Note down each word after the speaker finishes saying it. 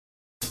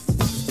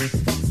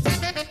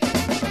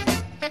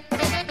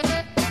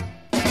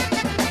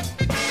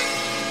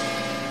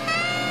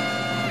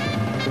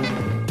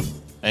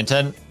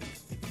Fenton.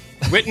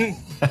 Witten,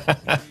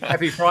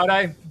 happy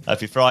Friday.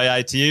 Happy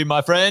Friday to you,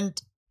 my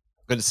friend.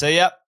 Good to see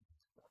you.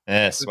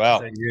 Yes, Good well.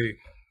 to see you,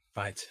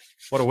 mate.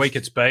 What a week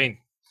it's been.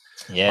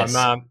 Yes.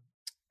 I'm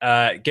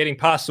getting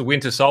past the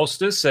winter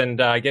solstice and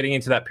getting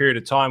into that period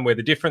of time where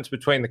the difference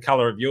between the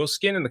colour of your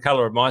skin and the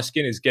colour of my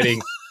skin is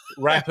getting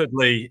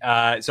rapidly.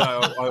 So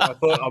I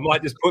thought I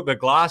might just put the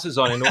glasses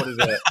on in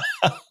order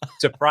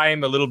to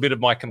frame a little bit of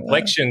my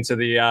complexion to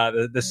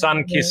the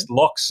sun-kissed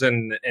locks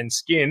and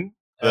skin.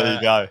 There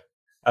you go.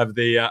 Of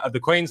the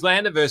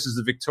Queenslander versus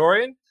the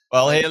Victorian.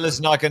 Well, here,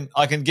 listen. I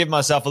can give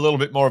myself a little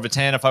bit more of a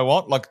tan if I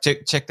want. Like,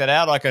 check that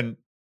out. I can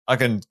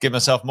give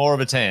myself more of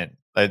a tan.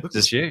 Look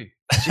at you.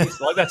 Jeez,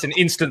 like that's an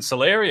instant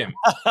solarium.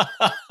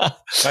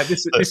 Mate,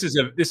 this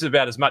is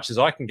about as much as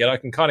I can get. I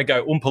can kind of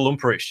go oompa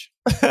loompa-ish.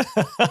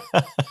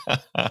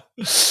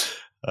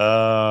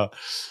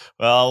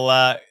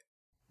 Well,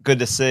 good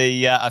to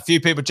see a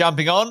few people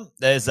jumping on.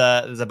 There's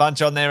a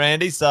bunch on there,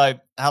 Andy. So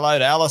hello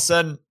to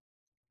Alison.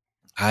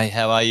 Hey,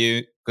 how are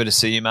you? Good to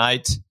see you,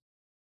 mate.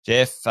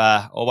 Jeff,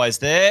 always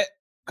there.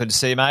 Good to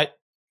see you, mate.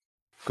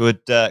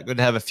 Good to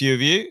have a few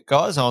of you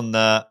guys on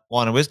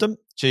Wine and Wisdom.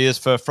 Cheers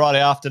for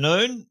Friday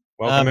afternoon.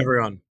 Welcome,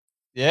 everyone.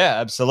 Yeah,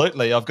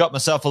 absolutely. I've got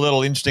myself a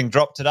little interesting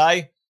drop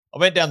today. I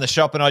went down the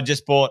shop and I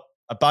just bought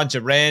a bunch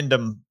of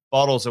random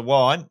bottles of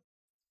wine.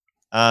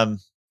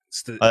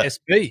 It's the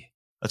SB.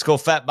 It's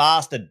called Fat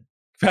Bastard.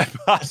 Fat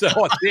Bastard.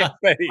 What's the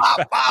SB?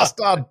 Fat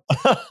Bastard.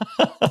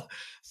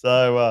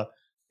 So,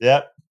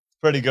 yeah,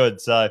 pretty good.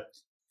 So,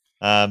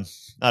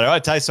 anyway,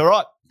 it tastes all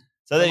right.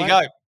 So there you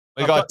go.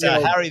 We got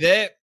Harry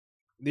there.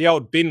 The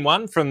old bin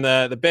one from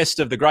the best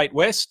of the Great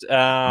West,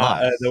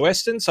 Nice. The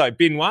Western. So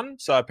bin one.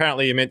 So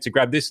apparently you're meant to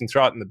grab this and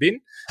throw it in the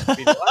bin.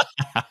 Bin one,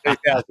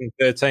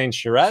 2013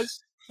 Shiraz.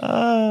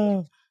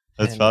 Oh,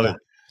 that's funny.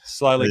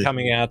 Slowly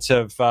coming out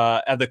of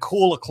the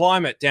cooler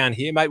climate down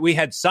here, mate. We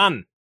had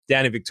sun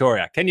down in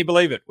Victoria. Can you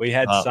believe it? We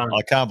had sun.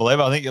 I can't believe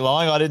it. I think you're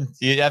lying. I didn't.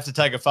 You have to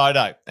take a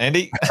photo,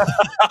 Andy.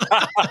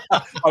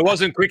 I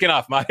wasn't quick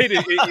enough, mate.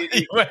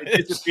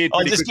 It disappeared I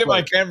pretty just quickly. get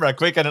my camera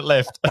quick and it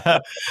left.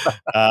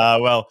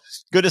 Well,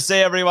 good to see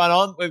everyone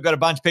on. We've got a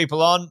bunch of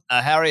people on.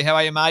 Harry, how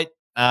are you, mate?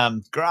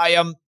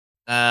 Graham,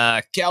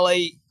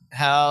 Kelly,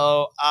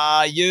 how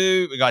are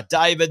you? We got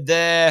David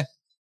there.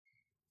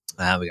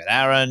 We got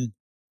Aaron.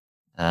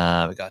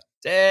 We got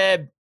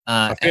Deb.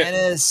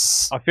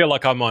 Annis. I feel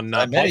like I'm on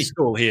high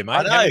school here,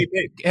 mate. I know.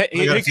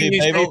 Who can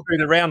you see through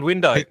the round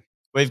window?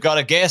 We've got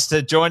a guest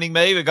joining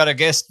me. We've got a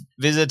guest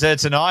visitor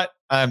tonight.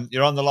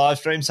 You're on the live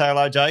stream. Say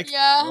hello, Jake.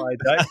 Yeah. Hello,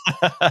 Jake.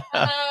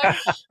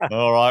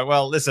 Hello. All right.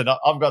 Well, listen,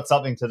 I've got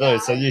something to do,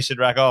 so you should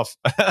rack off.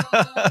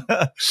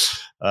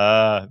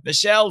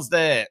 Michelle's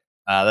there.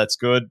 That's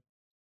good.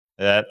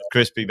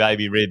 Crispy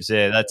baby ribs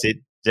there. That's it,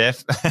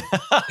 Jeff.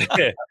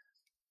 Yeah.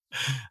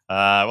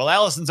 Well,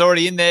 Alison's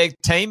already in there,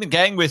 team and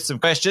gang, with some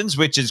questions,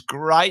 which is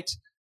great.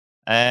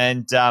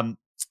 And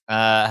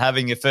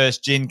having your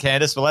first gin,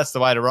 Candice, well, that's the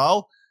way to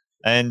roll.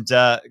 And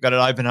got an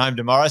open home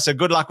tomorrow. So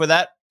good luck with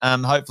that.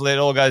 Hopefully it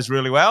all goes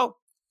really well.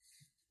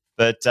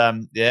 But,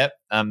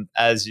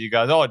 as you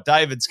go,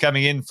 David's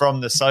coming in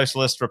from the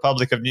Socialist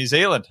Republic of New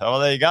Zealand. Oh,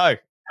 there you go.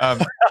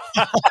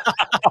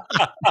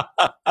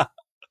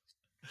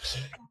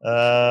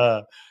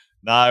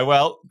 No,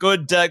 well,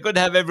 good to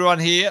have everyone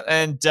here.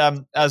 And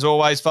as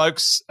always,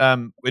 folks,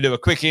 we do a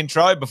quick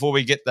intro before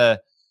we get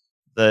the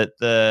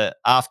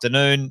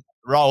afternoon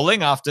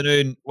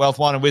Wealth,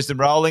 Wine and Wisdom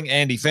rolling.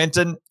 Andy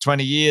Fenton,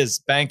 20 years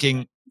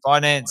banking,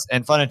 finance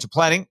and financial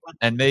planning,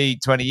 and me,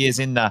 20 years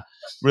in the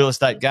real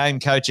estate game,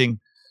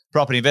 coaching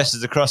property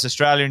investors across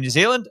Australia and New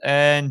Zealand.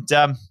 And,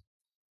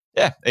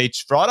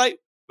 each Friday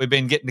we've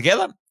been getting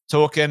together,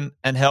 talking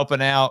and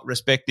helping our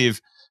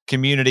respective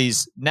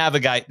communities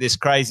navigate this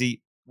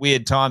crazy,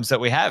 weird times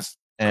that we have.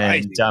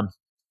 And,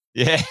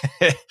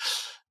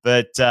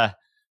 but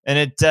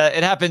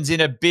it happens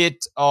in a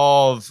bit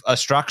of a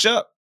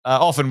structure.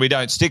 Often we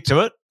don't stick to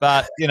it,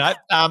 but, we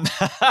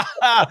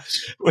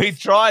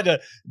try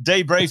to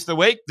debrief the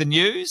week, the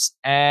news,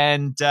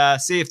 and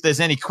see if there's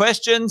any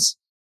questions.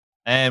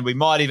 And we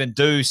might even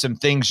do some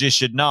things you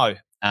should know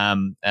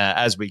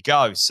as we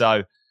go.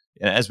 So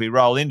as we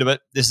roll into it,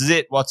 this is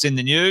it. What's in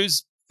the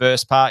news?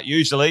 First part,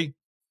 usually.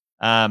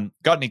 Got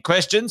any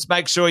questions?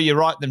 Make sure you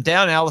write them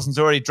down. Alison's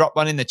already dropped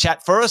one in the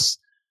chat for us.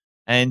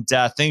 And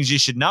things you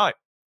should know.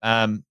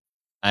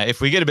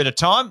 If we get a bit of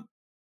time,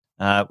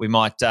 we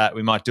might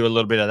do a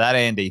little bit of that,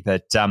 Andy.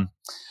 But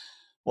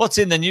what's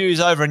in the news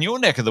over in your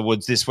neck of the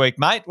woods this week,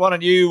 mate? Why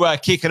don't you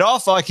kick it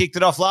off? I kicked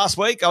it off last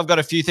week. I've got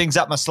a few things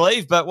up my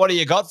sleeve, but what do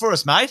you got for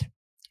us, mate?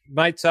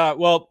 Mate,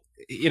 well,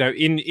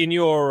 in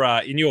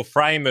your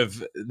frame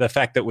of the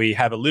fact that we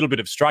have a little bit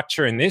of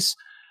structure in this,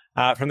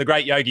 from the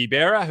great Yogi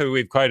Berra, who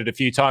we've quoted a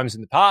few times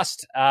in the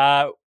past,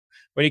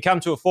 when you come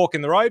to a fork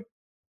in the road,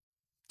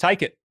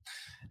 take it.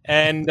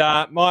 And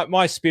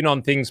my spin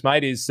on things,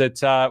 mate, is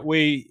that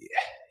we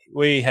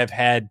have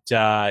had,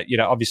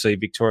 obviously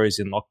Victoria's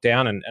in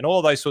lockdown and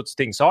all those sorts of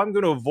things. So I'm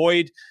going to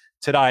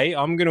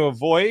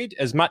avoid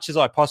as much as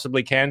I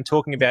possibly can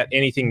talking about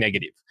anything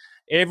negative.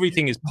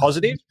 everything is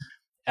positive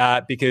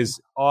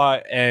because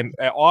I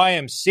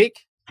am sick.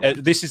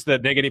 This is the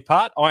negative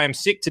part. I am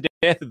sick to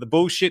death of the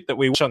bullshit that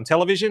we watch on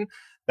television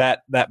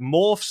that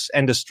morphs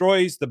and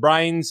destroys the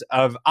brains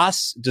of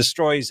us,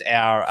 destroys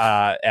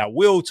our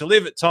will to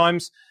live at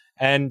times.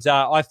 And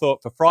I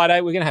thought for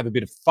Friday, we're going to have a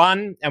bit of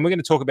fun and we're going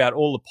to talk about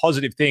all the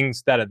positive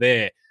things that are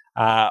there.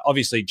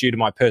 Obviously, due to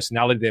my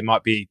personality, there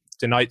might be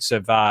denotes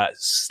of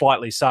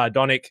slightly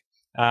sardonic,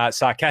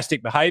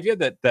 sarcastic behaviour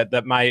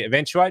that may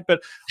eventuate.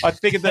 But I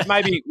figured that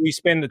maybe we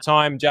spend the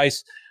time,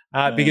 Jace,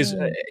 because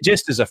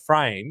just as a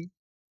frame,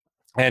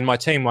 and my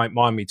team won't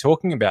mind me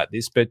talking about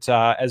this, but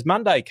as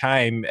Monday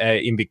came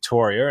in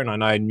Victoria, and I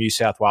know New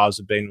South Wales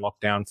have been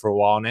locked down for a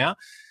while now,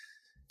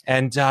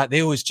 and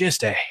there was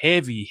just a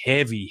heavy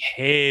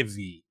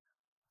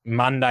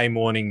Monday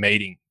morning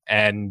meeting.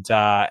 And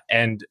I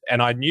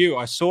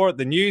saw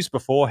the news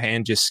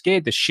beforehand just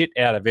scared the shit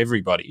out of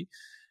everybody.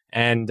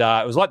 And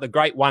it was like the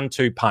great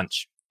 1-2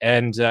 punch.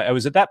 And it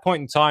was at that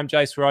point in time,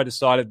 Jace, where I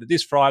decided that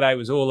this Friday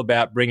was all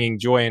about bringing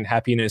joy and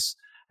happiness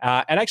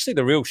and actually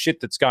the real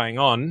shit that's going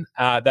on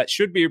that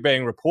should be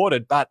being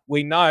reported. But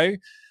we know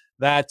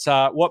that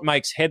what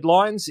makes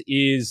headlines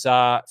is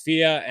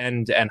fear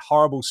and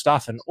horrible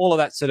stuff and all of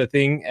that sort of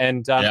thing.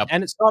 And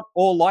it's not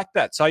all like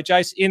that. So,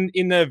 Jace,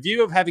 in the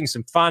view of having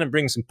some fun and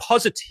bringing some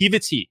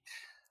positivity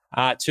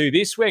to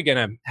this, we're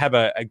going to have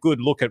a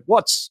good look at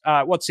what's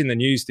in the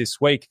news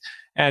this week.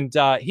 And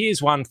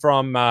here's one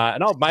from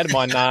an old mate of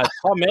mine, Tom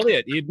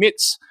Elliott. He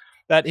admits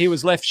that he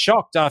was left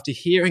shocked after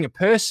hearing a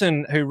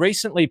person who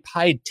recently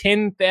paid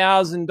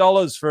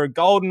 $10,000 for a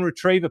golden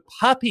retriever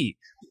puppy.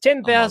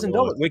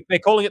 $10,000. They're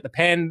calling it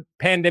the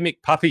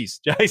pandemic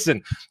puppies,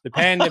 Jason. The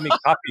pandemic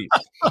puppies.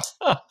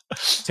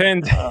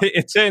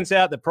 It turns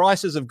out the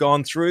prices have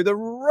gone through the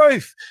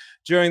roof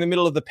during the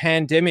middle of the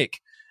pandemic.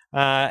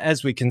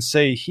 As we can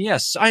see here,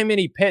 so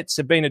many pets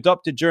have been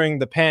adopted during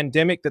the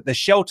pandemic that the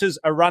shelters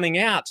are running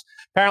out.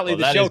 Apparently,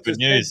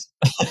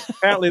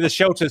 apparently the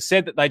shelters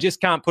said that they just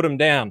can't put them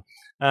down.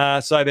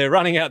 So they're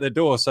running out the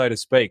door, so to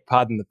speak.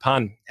 Pardon the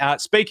pun.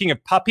 Speaking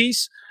of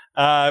puppies,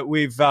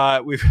 we've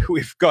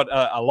got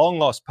a long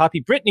lost puppy.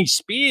 Britney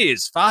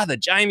Spears' father,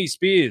 Jamie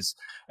Spears,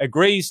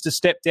 agrees to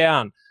step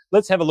down.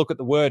 Let's have a look at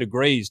the word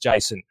agrees,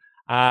 Jason.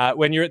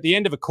 When you're at the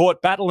end of a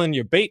court battle and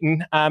you're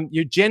beaten,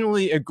 you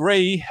generally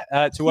agree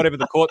to whatever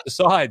the court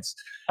decides.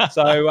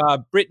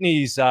 So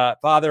Britney's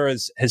father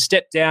has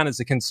stepped down as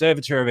the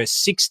conservator of a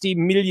 $60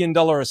 million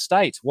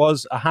estate.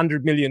 Was a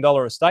 $100 million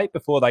estate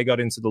before they got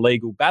into the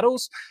legal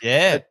batters.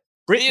 Yeah.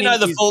 Do you know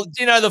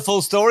the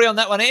full story on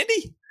that one,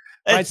 Andy?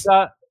 It's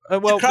a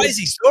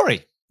crazy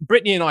story.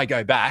 Britney and I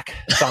go back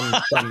some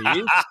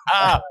years.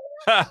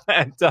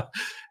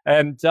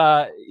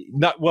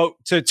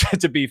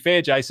 To be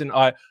fair, Jason,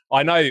 I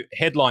know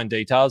headline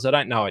details. I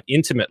don't know it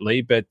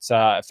intimately, but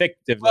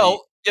effectively.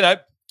 Well,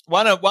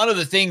 one of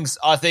the things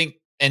I think,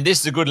 and this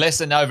is a good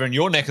lesson over in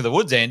your neck of the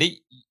woods,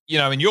 Andy.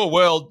 In your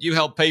world, you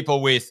help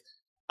people with,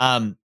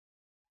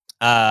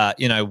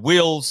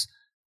 wills,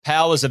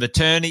 powers of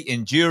attorney,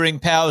 enduring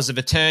powers of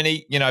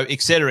attorney,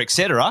 et cetera, et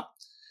cetera.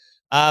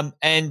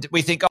 And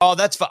we think,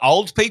 that's for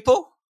old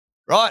people,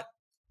 right?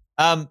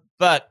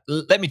 But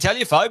let me tell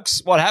you,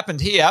 folks, what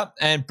happened here,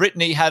 and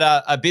Britney had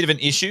a bit of an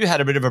issue, had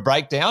a bit of a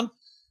breakdown,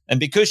 and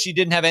because she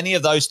didn't have any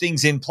of those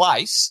things in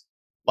place,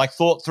 like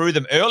thought through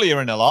them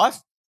earlier in her life,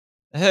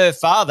 her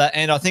father,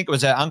 and I think it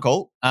was her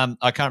uncle,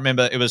 I can't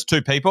remember, it was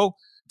two people,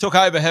 took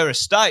over her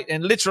estate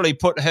and literally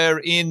put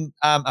her in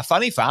a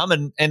funny farm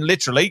and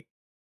literally,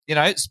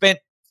 spent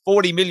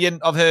 $40 million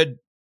of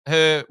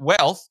her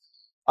wealth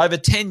over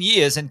 10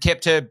 years and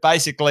kept her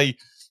basically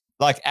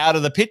like out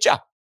of the picture.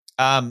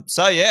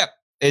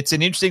 It's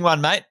an interesting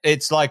one, mate.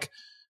 It's like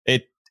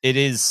it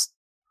is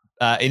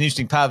an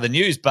interesting part of the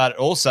news, but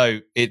also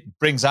it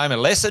brings home a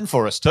lesson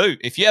for us too.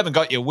 If you haven't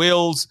got your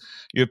wills,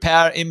 your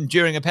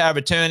enduring a power of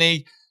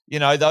attorney,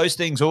 those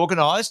things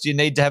organised, you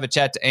need to have a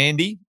chat to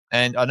Andy.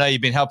 And I know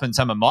you've been helping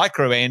some of my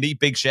crew, Andy.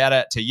 Big shout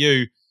out to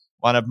you,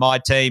 one of my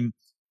team.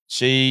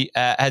 She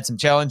had some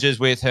challenges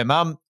with her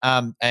mum,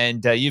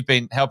 and you've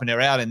been helping her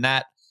out in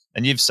that,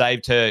 and you've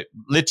saved her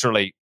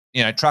literally,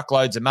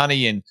 truckloads of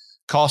money and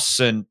costs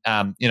and,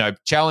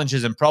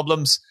 challenges and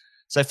problems.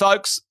 So,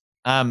 folks,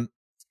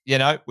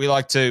 we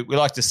like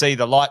to see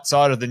the light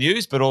side of the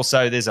news, but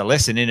also there's a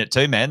lesson in it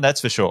too, man.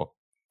 That's for sure.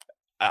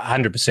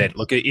 100%.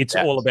 Look, it's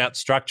all about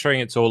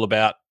structuring. It's all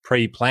about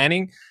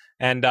pre-planning.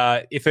 And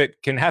if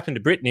it can happen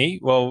to Britney,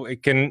 well,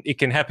 it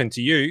can happen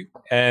to you.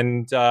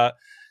 And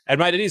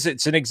mate,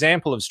 it's an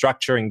example of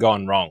structuring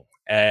gone wrong.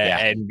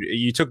 And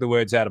you took the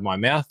words out of my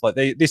mouth. Like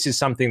this is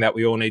something that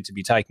we all need to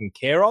be taking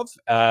care of.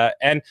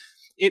 And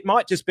it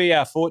might just be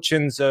our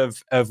fortunes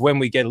of when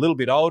we get a little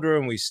bit older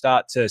and we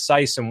start to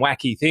say some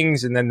wacky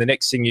things, and then the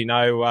next thing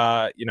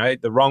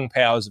the wrong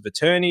powers of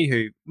attorney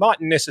who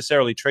mightn't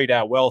necessarily treat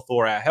our wealth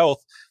or our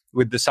health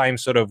with the same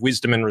sort of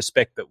wisdom and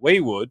respect that we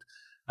would,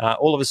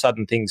 all of a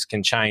sudden things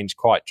can change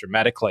quite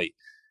dramatically.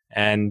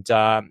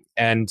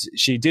 And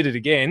she did it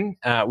again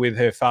with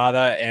her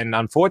father, and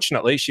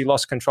unfortunately, she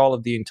lost control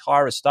of the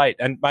entire estate.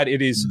 And mate,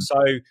 it is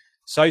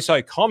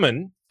so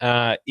common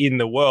in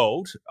the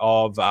world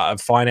of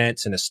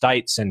finance and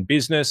estates and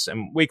business,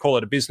 and we call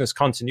it a business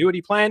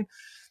continuity plan.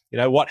 You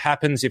know, what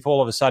happens if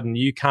all of a sudden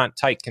you can't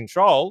take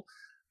control?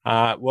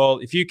 Well,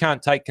 if you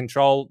can't take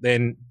control,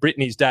 then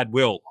Brittany's dad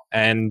will,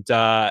 and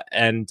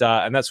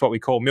that's what we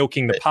call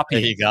milking the puppy.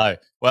 There you go.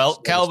 Well,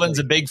 Calvin's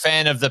a big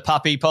fan of the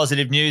puppy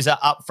positive news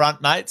up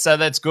front, mate. So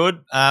that's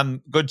good.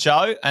 Good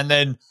show. And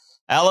then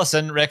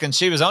Alison reckons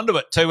she was onto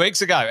it 2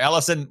 weeks ago.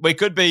 Alison, we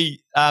could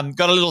be got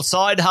a little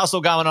side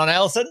hustle going on,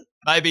 Alison.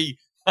 Maybe.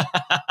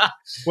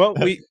 Well,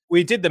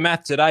 we did the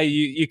math today.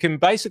 You can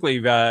basically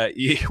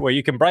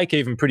you can break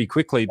even pretty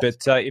quickly.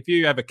 But if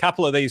you have a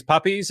couple of these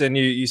puppies and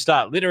you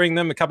start littering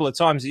them a couple of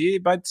times a year,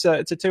 but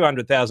it's a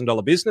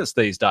 $200,000 business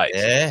these days.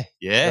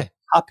 Yeah. The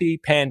puppy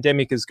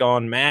pandemic has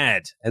gone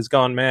mad.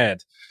 Gone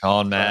mad.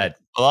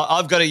 Well,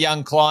 I've got a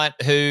young client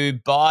who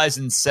buys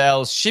and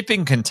sells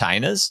shipping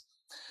containers.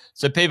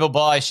 So people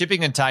buy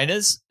shipping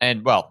containers,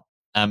 and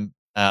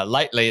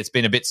lately it's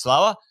been a bit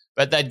slower.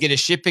 But they'd get a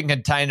shipping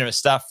container of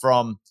stuff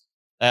from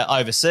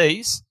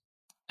overseas.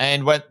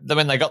 And when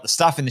they got the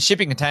stuff in the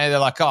shipping container, they're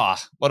like, oh,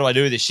 what do I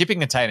do with this shipping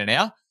container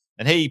now?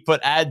 And he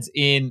put ads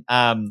in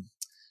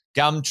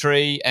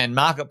Gumtree and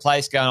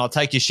Marketplace going, I'll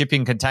take your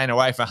shipping container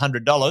away for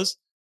 $100.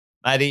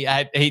 And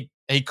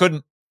he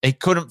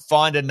couldn't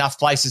find enough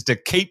places to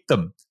keep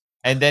them.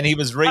 And then he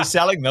was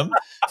reselling them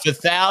for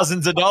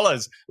thousands of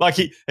dollars. Like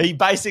he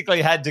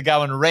basically had to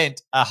go and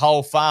rent a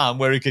whole farm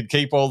where he could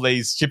keep all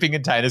these shipping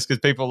containers because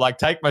people like,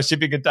 take my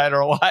shipping container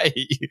away.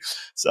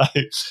 So,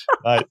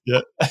 yeah.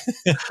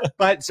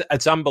 But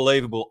it's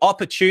unbelievable.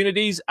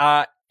 Opportunities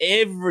are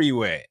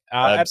everywhere.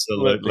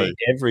 Absolutely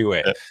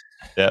everywhere.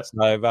 Yeah.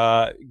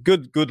 So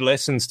good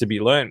lessons to be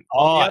learned.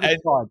 Oh,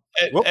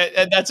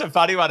 and that's a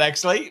funny one,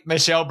 actually.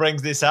 Michelle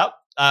brings this up.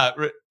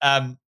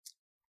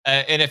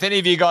 And if any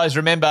of you guys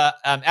remember,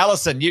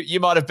 Alison,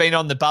 you might have been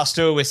on the bus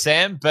tour with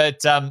Sam,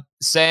 but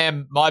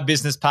Sam, my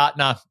business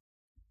partner,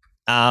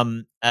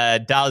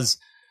 does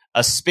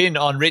a spin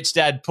on Rich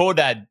Dad, Poor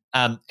Dad,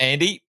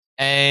 Andy,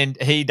 and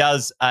he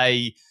does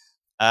a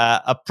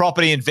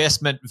property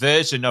investment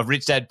version of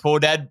Rich Dad, Poor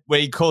Dad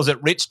where he calls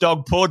it Rich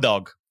Dog, Poor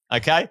Dog,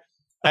 okay?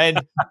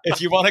 And if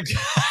you want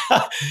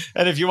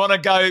to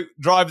go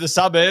drive the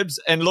suburbs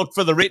and look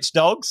for the rich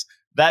dogs,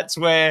 that's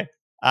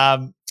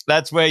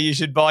where you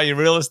should buy your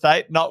real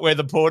estate, not where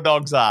the poor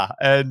dogs are.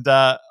 And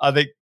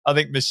I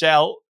think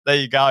Michelle, there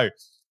you go.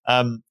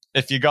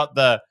 If you got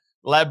the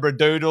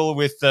Labradoodle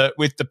with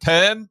the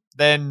perm,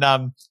 then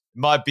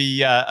might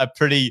be a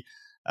pretty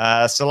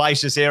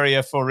salacious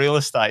area for real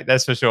estate.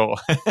 That's for sure.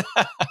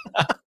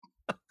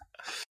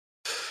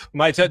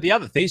 Mate, so the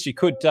other things you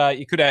could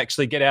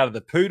actually get out of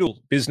the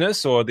poodle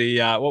business or the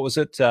what was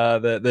it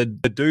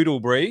the doodle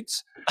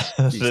breeds.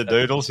 The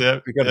doodles, yeah.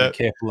 We've got to be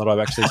careful that I've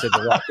actually said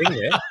the right thing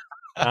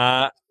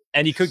there.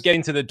 And you could get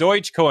into the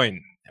Dogecoin,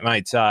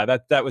 mate.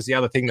 That was the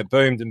other thing that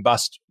boomed and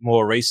bust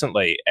more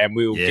recently. And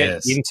we will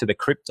get into the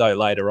crypto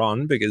later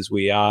on because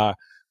we are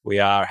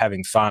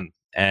having fun.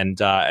 And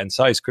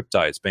so is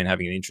crypto. It's been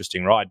having an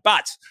interesting ride.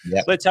 But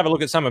let's have a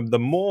look at some of the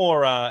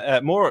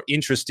more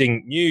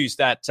interesting news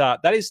that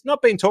is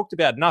not being talked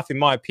about enough, in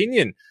my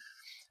opinion.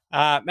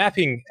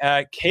 Mapping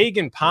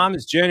Keegan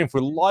Palmer's journey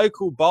from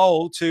local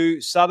bowl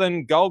to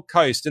southern Gold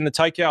Coast in the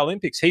Tokyo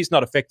Olympics. He's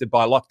not affected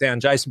by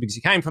lockdown, Jason, because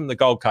he came from the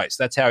Gold Coast.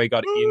 That's how he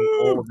got in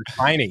all of the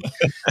training.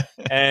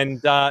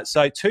 And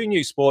so two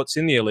new sports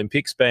in the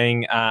Olympics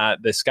being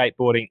the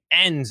skateboarding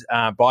and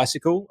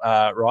bicycle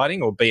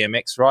riding or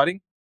BMX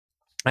riding.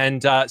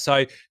 And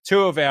so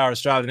two of our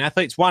Australian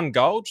athletes, one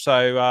gold.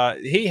 So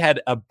he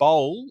had a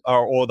bowl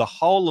or the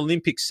whole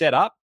Olympic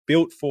setup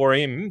built for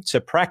him to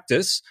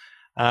practice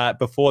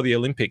before the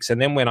Olympics,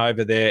 and then went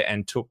over there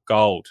and took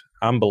gold.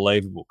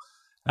 Unbelievable.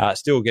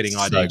 Still getting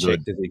ID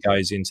checked as he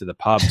goes into the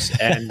pubs.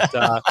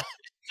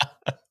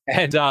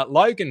 And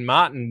Logan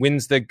Martin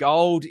wins the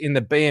gold in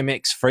the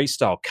BMX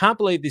freestyle. Can't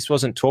believe this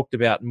wasn't talked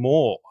about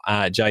more,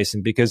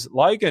 Jason, because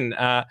Logan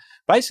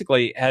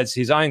basically has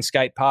his own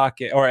skate park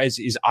or as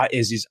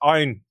his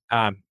own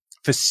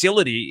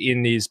facility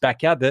in his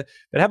backyard. But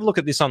have a look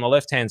at this on the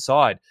left-hand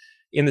side.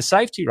 In the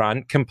safety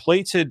run,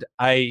 completed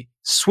a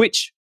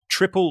switch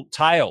triple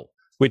tail,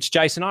 which,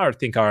 Jason, I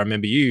think I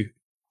remember you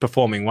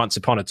performing once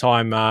upon a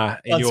time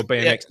in your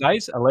BMX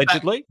days,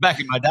 allegedly.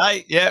 Back in my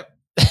day, yeah.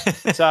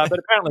 But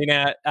apparently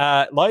now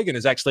Logan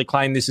has actually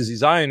claimed this as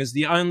his own, as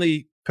the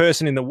only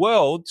person in the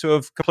world to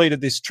have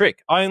completed this trick.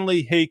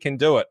 Only he can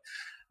do it.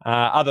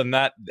 Other than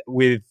that,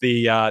 with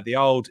the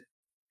old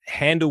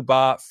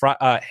handleless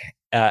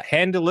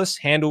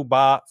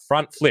handlebar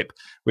front flip,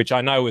 which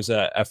I know was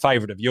a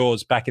favourite of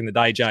yours back in the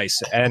day,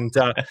 Jace. And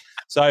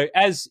so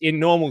as in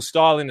normal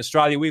style in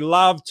Australia, we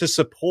love to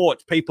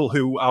support people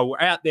who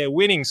are out there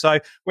winning. So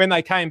when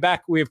they came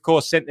back, we, of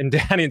course, sent them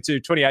down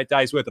into 28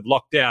 days worth of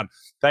lockdown.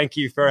 Thank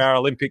you for our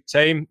Olympic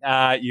team.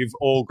 You've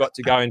all got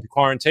to go into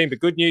quarantine.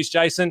 But good news,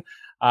 Jason.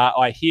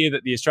 I hear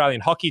that the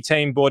Australian hockey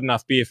team bought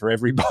enough beer for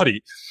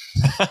everybody.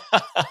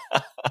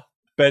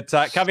 But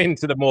coming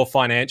to the more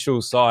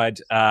financial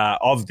side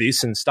of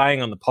this and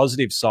staying on the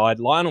positive side,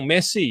 Lionel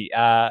Messi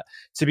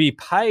to be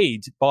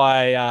paid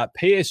by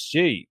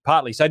PSG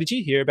partly. So did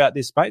you hear about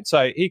this, mate?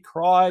 So he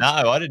cried.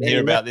 No, I didn't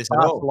hear about this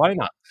at all.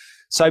 Barcelona.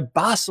 So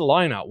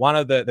Barcelona, one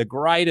of the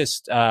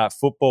greatest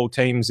football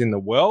teams in the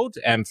world,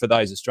 and for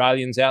those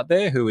Australians out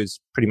there who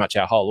is pretty much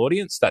our whole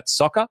audience, that's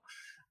soccer.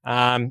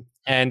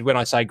 And when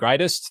I say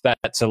greatest,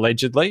 that's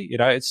allegedly.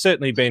 It's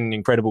certainly been an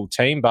incredible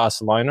team,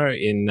 Barcelona,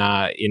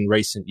 in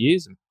recent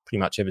years, and pretty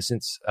much ever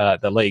since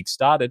the league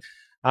started.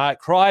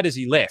 Cried as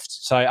he left.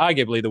 So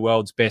arguably the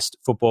world's best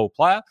football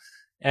player,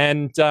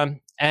 and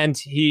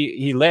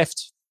he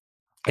left.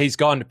 He's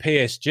gone to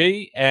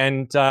PSG,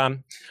 and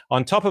on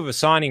top of a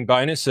signing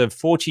bonus of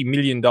 $40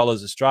 million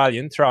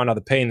Australian, throw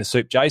another P in the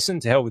soup, Jason,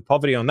 to hell with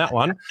poverty on that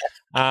one,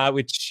 or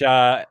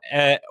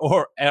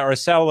a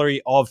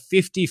salary of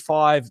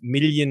 $55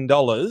 million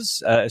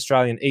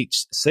Australian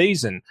each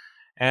season.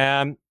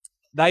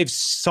 They've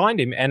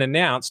signed him and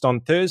announced on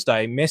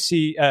Thursday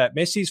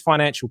Messi's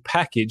financial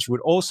package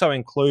would also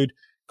include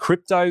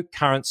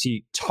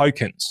cryptocurrency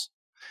tokens.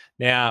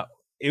 Now,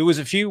 it was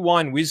a few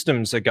Wine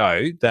Wisdoms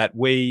ago that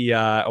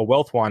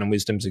Wealth Wine and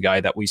Wisdoms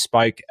ago that we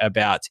spoke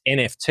about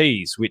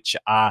NFTs, which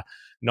are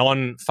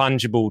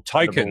non-fungible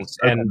tokens.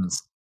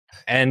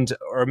 And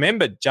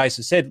remember,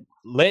 Jason said,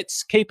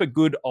 let's keep a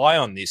good eye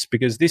on this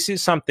because this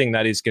is something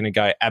that is going to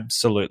go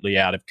absolutely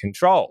out of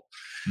control.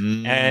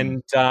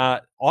 And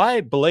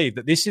I believe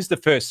that this is the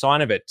first sign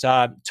of it.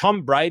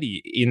 Tom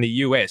Brady in the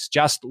US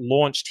just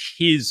launched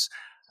his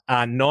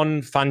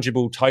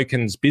non-fungible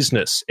tokens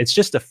business. It's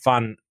just a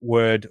fun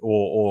word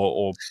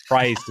or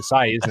phrase to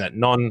say, isn't it?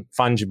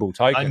 Non-fungible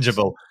tokens.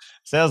 Fungible.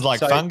 Sounds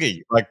like fungi,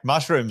 like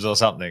mushrooms or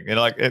something. And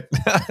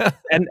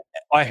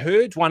I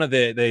heard one of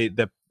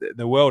the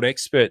world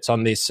experts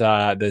on this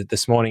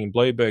this morning in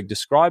Bloomberg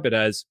describe it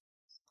as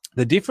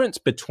the difference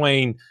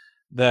between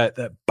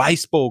the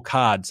baseball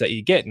cards that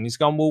you get. And he's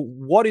gone, well,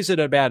 what is it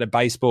about a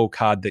baseball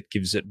card that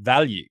gives it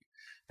value?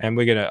 And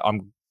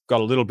I'm got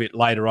a little bit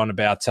later on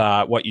about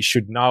what you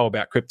should know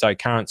about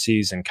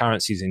cryptocurrencies and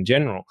currencies in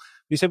general.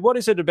 He said, what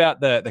is it about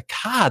the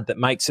card that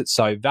makes it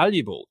so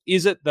valuable?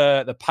 Is it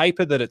the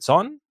paper that it's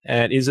on?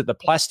 And is it the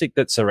plastic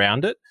that's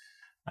around it?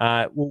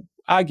 Well,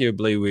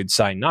 arguably we'd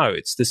say no.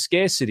 It's the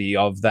scarcity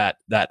of that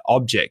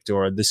object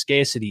or the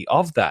scarcity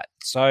of that.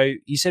 So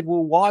he said,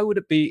 well, why would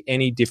it be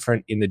any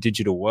different in the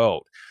digital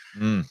world?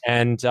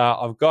 And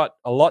I've got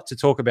a lot to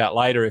talk about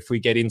later if we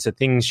get into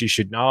things you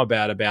should know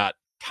about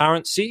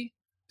currency,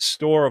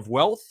 store of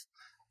wealth,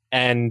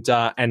 and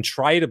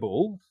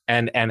tradable,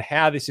 and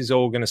how this is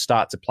all going to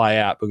start to play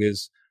out.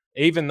 Because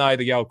even though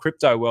the old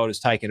crypto world has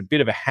taken a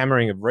bit of a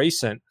hammering of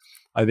recent,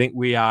 I think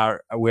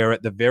we're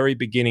at the very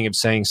beginning of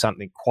seeing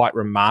something quite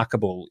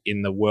remarkable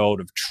in the world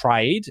of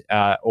trade,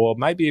 or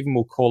maybe even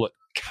we'll call it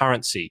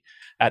currency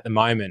at the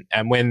moment.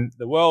 And when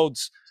the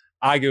world's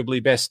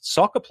arguably best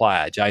soccer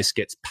player, Jace,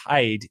 gets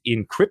paid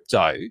in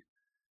crypto,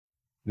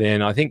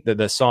 then I think that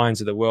the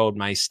signs of the world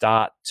may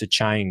start to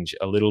change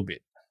a little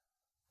bit.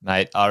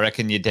 Mate, I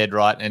reckon you're dead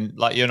right. And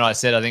like you and I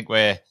said, I think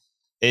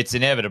it's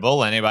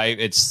inevitable. Anyway,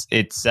 it's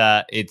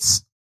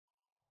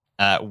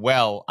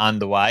well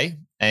underway,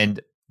 and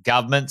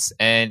governments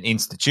and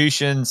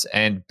institutions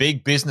and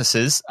big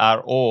businesses are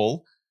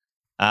all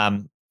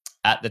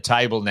at the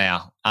table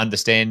now,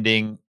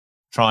 understanding,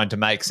 trying to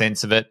make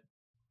sense of it.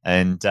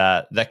 And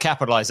the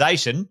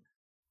capitalization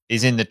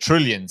is in the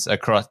trillions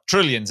and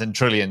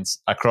trillions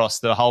across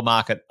the whole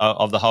market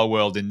of the whole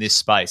world in this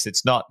space.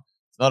 It's not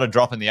a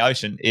drop in the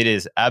ocean. It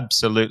is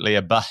absolutely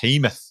a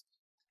behemoth.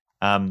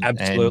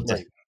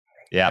 Absolutely.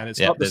 And it's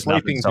not the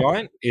sleeping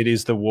giant. It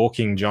is the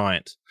walking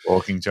giant.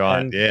 Walking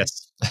giant,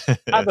 yes.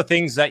 Other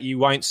things that you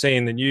won't see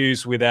in the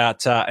news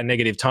without a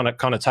negative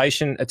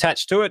connotation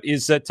attached to it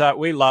is that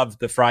we love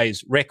the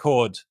phrase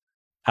record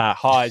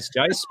highs,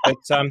 Jace. But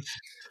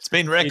it's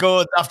been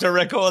records after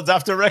records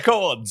after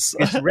records.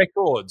 It's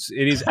records.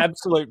 It is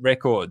absolute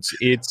records.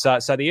 It's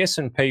so the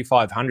S&P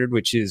 500,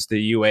 which is the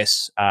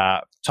US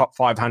top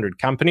 500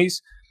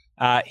 companies,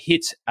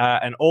 hit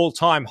an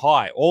all-time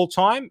high,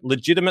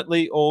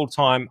 legitimately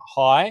all-time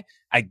high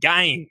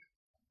again.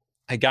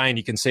 Again,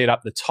 you can see it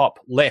up the top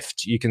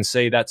left. You can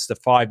see that's the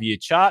 5-year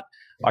chart.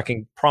 I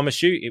can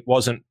promise you it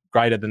wasn't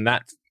greater than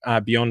that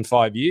beyond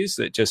 5 years.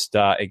 It just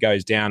it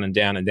goes down and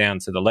down and down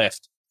to the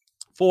left.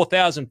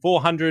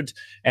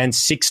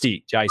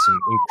 4,460, Jason.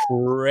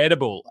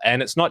 Incredible.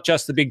 And it's not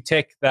just the big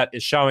tech that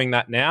is showing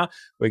that now.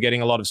 We're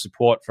getting a lot of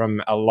support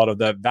from a lot of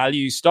the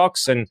value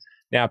stocks, and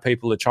now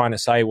people are trying to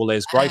say, well,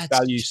 there's growth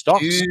value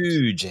stocks.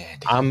 Huge,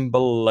 Andy.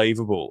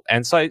 Unbelievable.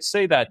 And so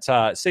see that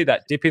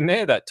dip in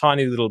there, that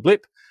tiny little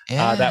blip?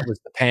 Yeah. That was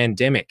the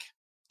pandemic.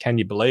 Can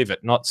you believe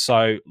it? Not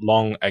so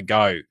long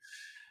ago.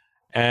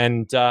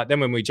 And then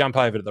when we jump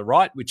over to the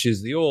right, which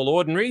is the All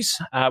Ordinaries,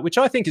 which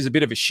I think is a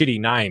bit of a shitty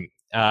name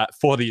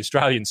for the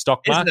Australian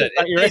stock market.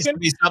 Isn't it? It needs to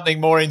be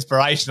something more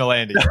inspirational,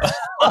 Andy.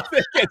 I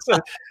think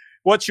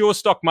What's your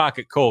stock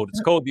market called?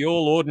 It's called the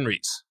All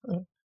Ordinaries.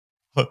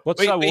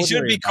 What's so we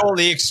should be about called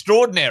the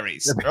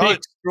Extraordinaries, The right?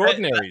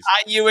 Extraordinaries.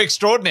 Are you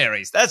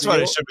Extraordinaries? That's what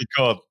it should be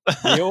called.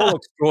 The All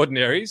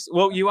Extraordinaries.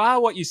 Well, you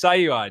are what you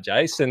say you are,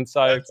 Jason.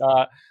 So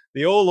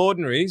the All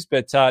Ordinaries,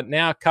 but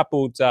now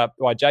coupled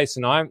by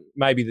Jason and I,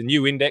 maybe the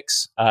new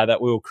index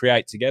that we will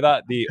create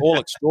together, the All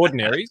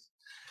Extraordinaries,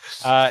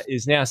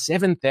 is now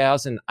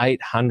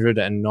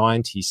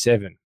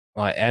 7,897,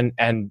 and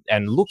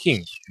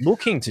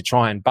looking to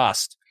try and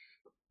bust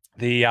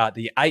the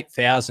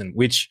 8,000,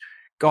 which,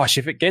 gosh,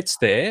 if it gets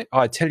there,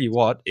 I tell you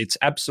what, it's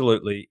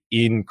absolutely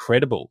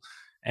incredible.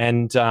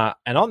 And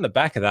on the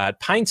back of that,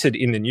 painted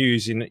in the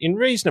news in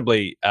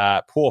reasonably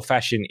poor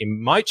fashion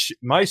in most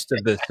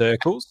of the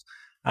circles.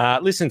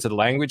 Listen to the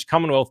language.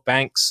 Commonwealth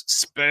Bank's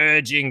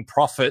spurging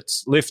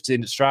profits lift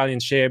in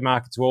Australian share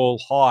markets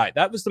all high.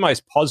 That was the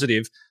most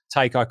positive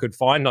take I could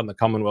find on the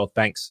Commonwealth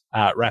Bank's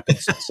rapid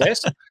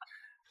success.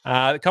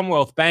 The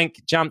Commonwealth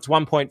Bank jumped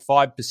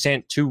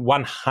 1.5% to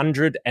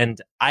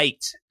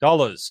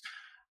 $108.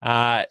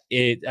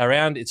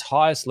 Around its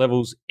highest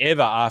levels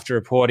ever after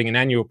reporting an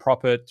annual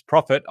profit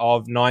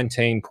of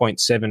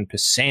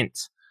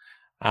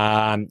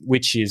 19.7%,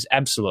 which is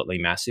absolutely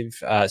massive.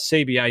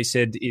 CBA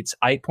said its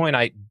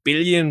 $8.8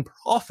 billion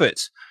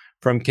profit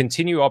from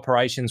continued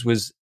operations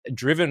was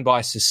driven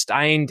by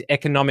sustained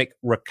economic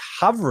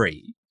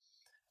recovery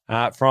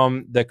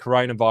from the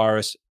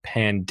coronavirus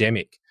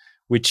pandemic,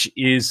 which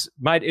is,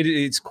 mate,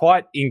 it's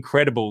quite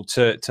incredible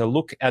to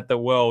look at the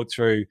world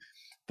through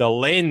the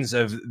lens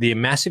of the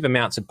massive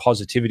amounts of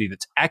positivity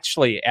that's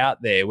actually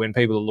out there when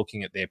people are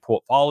looking at their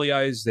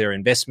portfolios, their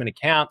investment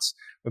accounts,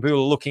 when people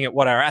are looking at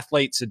what our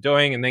athletes are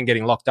doing and then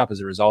getting locked up as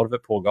a result of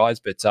it, poor guys.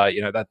 But,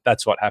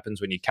 that's what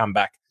happens when you come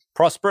back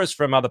prosperous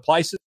from other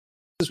places.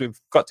 We've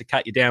got to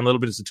cut you down a little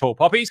bit as the tall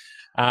poppies,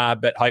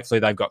 but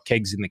hopefully they've got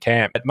kegs in the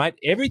camp. But, mate,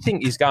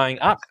 everything is going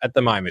up at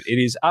the moment. It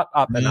is up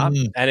and up,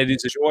 and it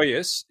is a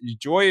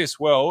joyous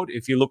world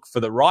if you look for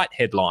the right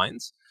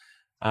headlines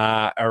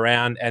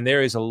around, and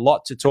there is a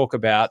lot to talk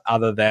about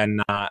other than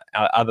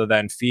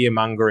fear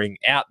mongering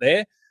out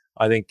there.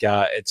 I think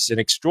it's an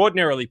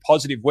extraordinarily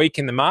positive week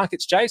in the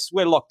markets, Jace.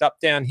 We're locked up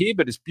down here,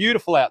 but it's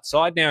beautiful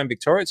outside now in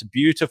Victoria. It's a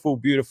beautiful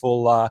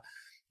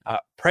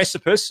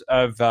precipice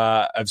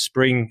of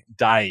spring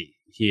day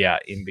here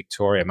in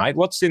Victoria, mate.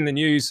 What's in the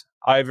news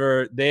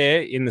over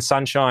there in the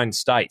Sunshine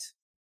State?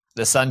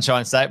 The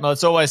Sunshine State. Well,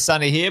 it's always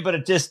sunny here, but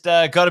it just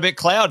got a bit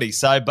cloudy.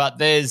 So, but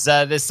there's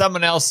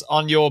someone else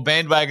on your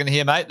bandwagon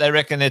here, mate. They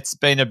reckon it's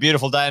been a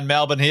beautiful day in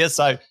Melbourne here.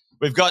 So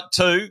we've got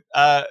two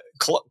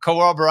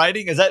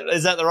corroborating. Is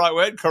that the right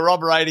word?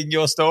 Corroborating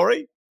your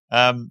story.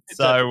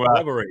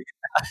 Corroborating.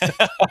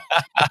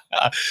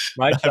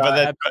 Mate,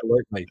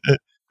 absolutely.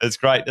 It's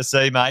great to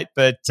see, mate.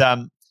 But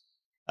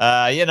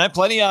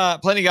plenty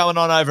going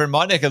on over in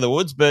my neck of the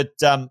woods. But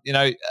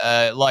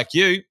like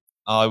you,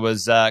 I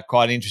was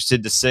quite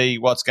interested to see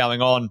what's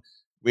going on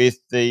with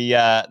the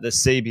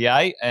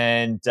CBA,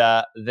 and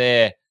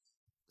they're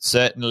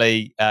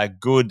certainly a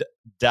good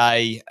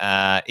day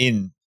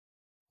in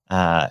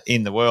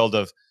the world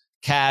of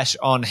cash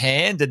on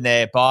hand, and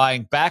they're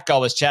buying back. I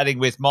was chatting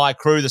with my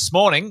crew this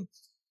morning,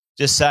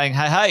 just saying,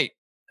 hey,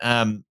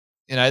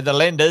 the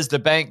lenders, the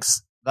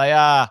banks, they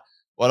are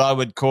what I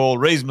would call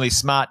reasonably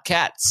smart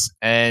cats,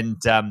 and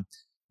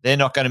they're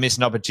not going to miss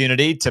an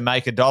opportunity to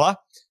make a dollar.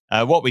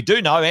 What we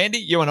do know, Andy,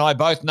 you and I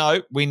both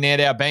know, we need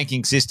our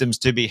banking systems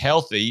to be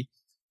healthy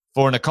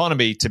for an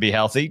economy to be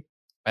healthy.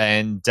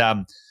 And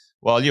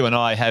while you and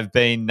I have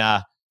been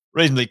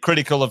reasonably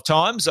critical of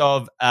times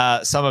of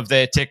some of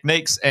their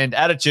techniques and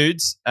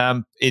attitudes,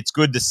 it's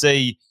good to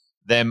see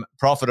them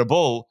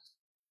profitable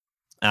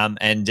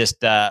and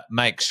just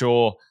make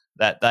sure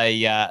that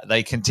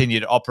they continue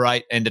to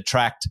operate and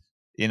attract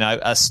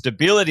a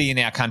stability in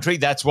our country.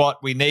 That's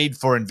what we need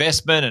for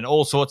investment and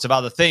all sorts of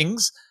other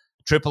things.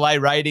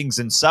 AAA ratings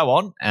and so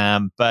on.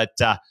 But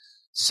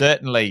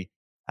certainly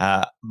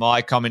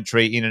my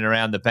commentary in and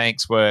around the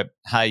banks were,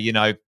 hey,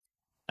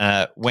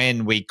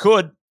 when we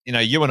could,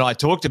 you and I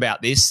talked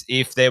about this,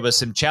 if there were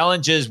some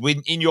challenges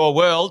in your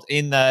world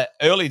in the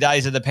early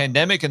days of the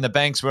pandemic and the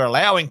banks were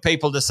allowing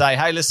people to say,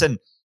 hey, listen,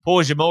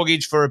 pause your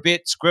mortgage for a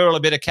bit, squirrel a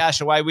bit of cash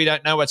away, we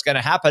don't know what's going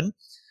to happen.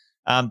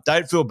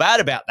 Don't feel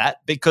bad about that,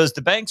 because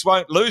the banks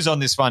won't lose on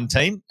this one,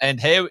 team. And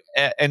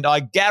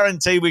I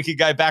guarantee we could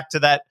go back to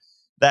that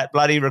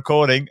bloody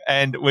recording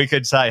and we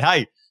could say,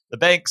 hey, the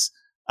banks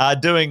are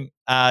doing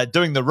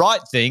the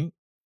right thing,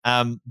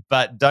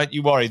 but don't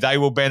you worry, they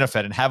will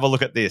benefit. And have a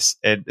look at this.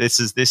 And this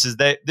is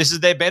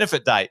their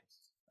benefit date.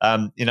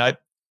 They've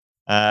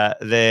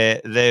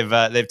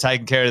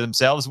taken care of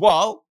themselves.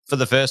 While for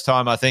the first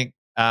time, I think,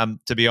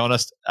 to be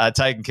honest,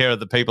 taking care of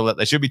the people that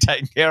they should be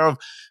taking care of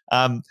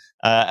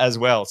as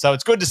well. So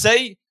it's good to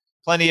see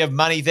plenty of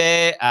money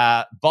there.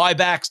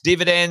 Buybacks,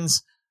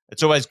 dividends.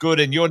 It's always good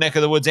in your neck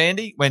of the woods,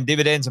 Andy, when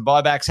dividends and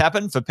buybacks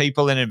happen for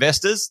people and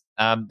investors.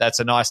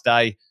 That's a nice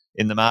day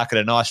in the market,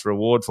 a nice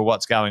reward for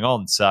what's going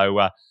on. So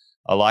I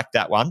like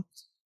that one.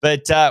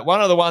 But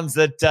one of the ones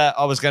that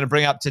I was going to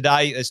bring up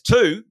today is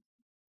two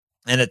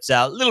And it's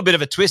a little bit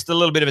of a twist, a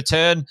little bit of a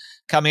turn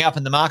coming up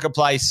in the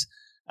marketplace.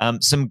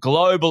 Some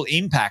global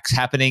impacts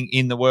happening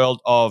in the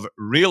world of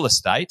real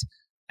estate.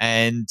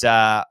 And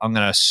I'm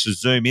going to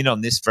zoom in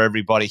on this for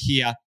everybody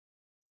here.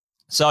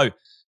 So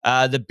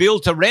the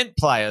build-to-rent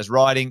players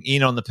riding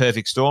in on the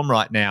perfect storm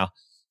right now.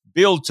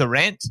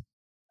 Build-to-rent.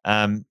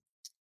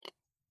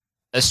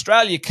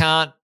 Australia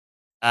can't,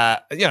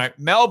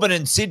 Melbourne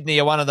and Sydney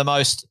are one of the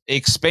most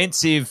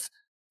expensive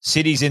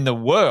cities in the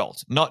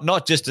world,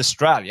 not just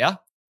Australia.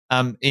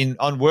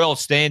 On world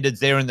standards,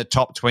 they're in the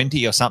top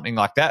 20 or something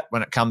like that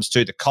when it comes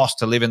to the cost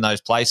to live in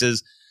those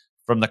places,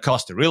 from the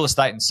cost of real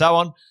estate and so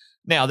on.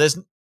 Now,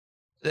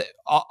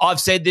 I've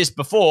said this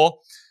before,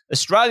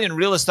 Australian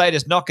real estate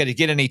is not going to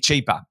get any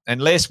cheaper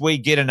unless we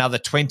get another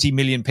 20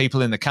 million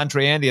people in the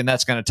country, Andy, and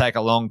that's going to take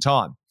a long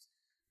time.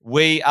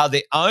 We are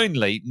the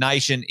only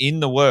nation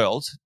in the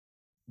world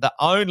that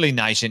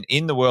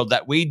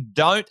we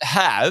don't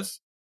have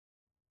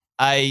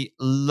a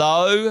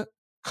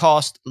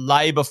low-cost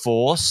labour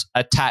force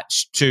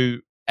attached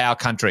to our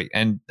country.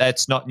 And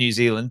that's not New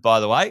Zealand,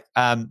 by the way.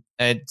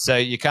 And so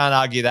you can't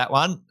argue that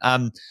one.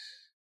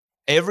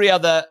 Every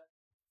other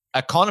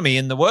economy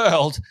in the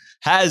world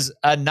has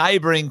a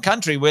neighbouring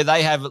country where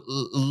they have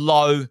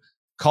low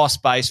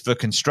cost base for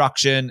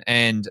construction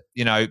and,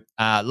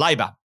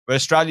 labour, where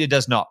Australia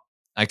does not,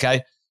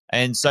 okay?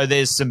 And so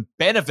there's some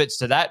benefits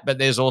to that, but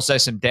there's also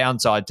some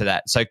downside to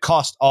that. So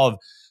cost of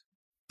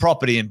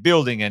property and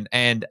building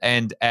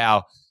and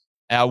our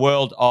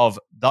world of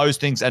those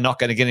things are not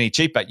going to get any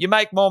cheaper. You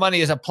make more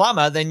money as a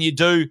plumber than you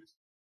do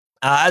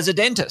as a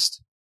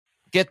dentist.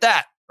 Get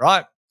that,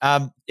 right?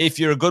 If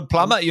you're a good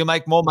plumber, you'll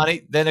make more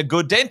money than a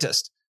good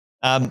dentist,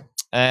 and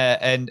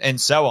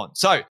so on.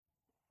 So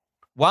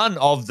one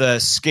of the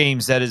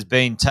schemes that has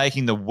been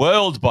taking the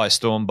world by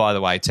storm, by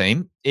the way,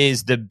 team,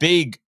 is the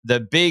big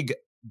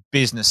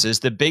businesses,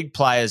 the big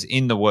players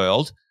in the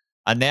world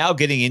are now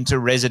getting into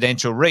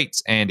residential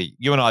REITs, Andy.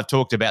 You and I have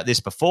talked about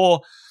this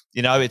before.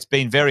 It's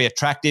been very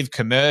attractive,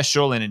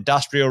 commercial and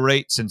industrial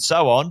REITs and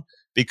so on,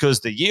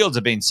 because the yields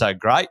have been so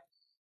great.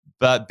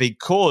 But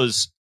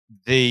because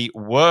the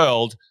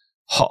world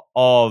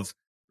of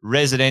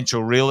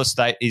residential real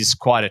estate is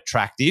quite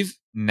attractive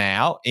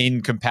now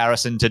in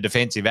comparison to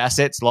defensive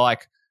assets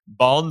like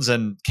bonds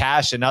and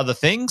cash and other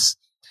things,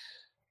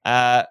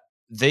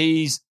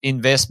 these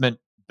investment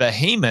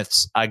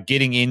behemoths are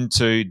getting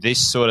into this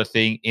sort of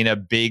thing in a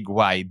big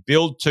way.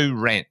 Build to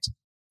rent.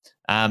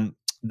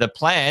 The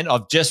plan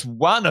of just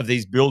one of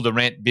these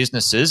build-to-rent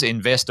businesses,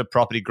 Investor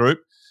Property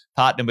Group,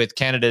 partnered with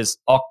Canada's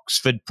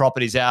Oxford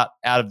Properties out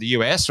of the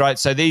US, right?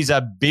 So these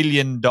are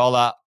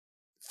billion-dollar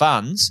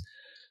funds.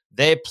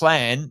 Their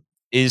plan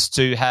is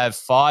to have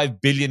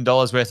 $5 billion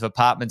worth of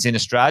apartments in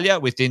Australia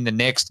within the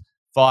next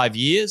 5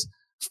 years,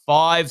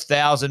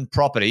 5,000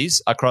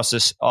 properties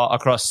across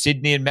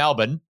Sydney and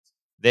Melbourne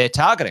they're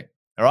targeting,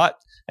 all right?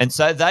 And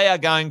so they are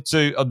going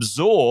to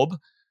absorb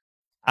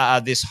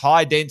this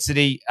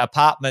high-density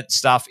apartment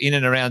stuff in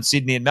and around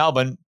Sydney and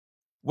Melbourne,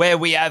 where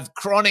we have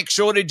chronic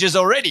shortages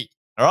already,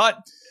 all right?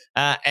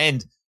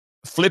 And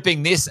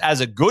flipping this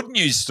as a good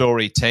news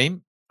story,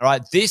 team, all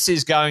right, this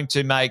is going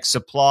to make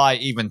supply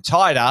even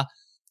tighter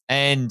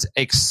and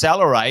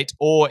accelerate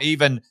or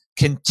even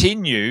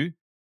continue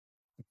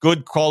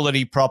good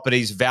quality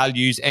properties,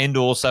 values, and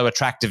also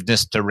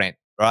attractiveness to rent,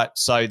 right?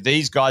 So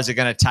these guys are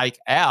going to take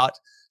out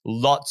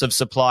lots of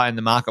supply in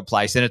the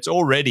marketplace, and it's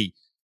already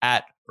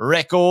at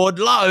record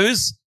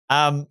lows.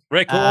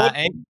 Record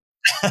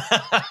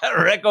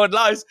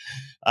lows.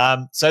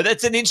 So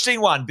that's an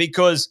interesting one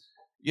because,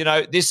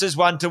 this is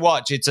one to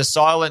watch. It's a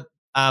silent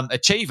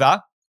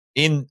achiever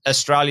in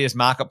Australia's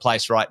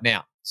marketplace right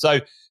now.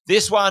 So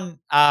this one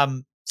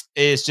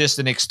is just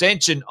an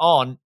extension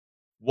on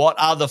what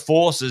are the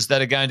forces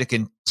that are going to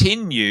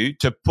continue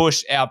to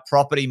push our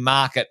property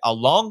market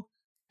along.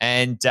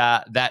 And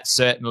that's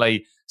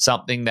certainly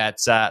something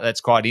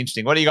that's quite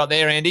interesting. What do you got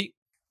there, Andy?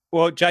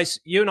 Well, Jace,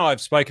 you and I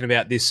have spoken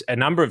about this a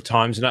number of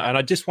times, and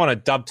I just want to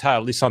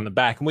dovetail this on the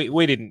back. And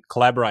we didn't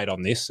collaborate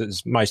on this,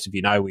 as most of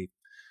you know.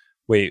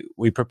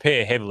 We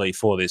prepare heavily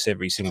for this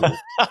every single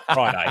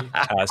Friday.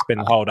 Spend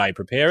the whole day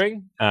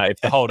preparing,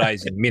 if the whole day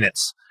is in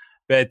minutes.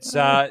 But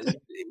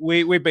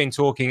we've been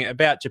talking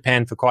about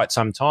Japan for quite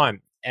some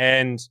time.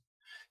 And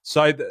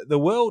so the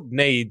world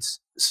needs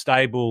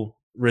stable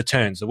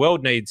returns. The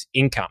world needs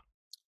income.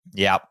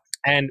 Yep.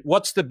 And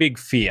what's the big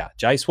fear,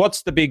 Jace?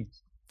 What's the big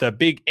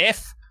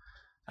F?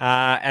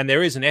 And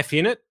there is an F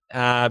in it.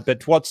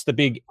 But what's the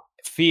big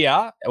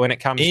fear when it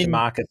comes to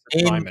markets at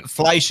the moment?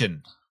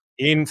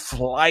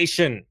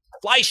 Inflation,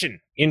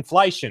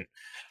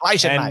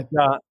 mate.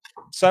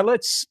 So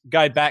let's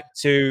go back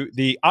to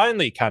the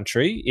only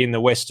country in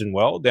the Western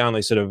world, the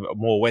only sort of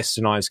more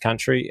westernized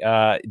country,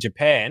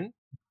 Japan,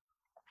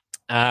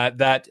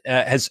 that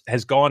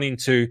has gone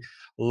into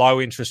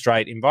low interest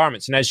rate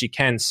environments. And as you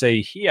can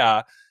see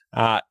here,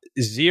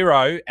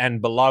 zero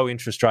and below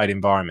interest rate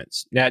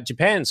environments. Now,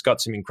 Japan's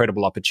got some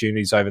incredible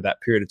opportunities over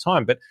that period of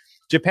time, but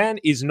Japan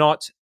is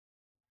not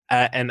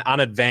an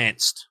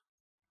unadvanced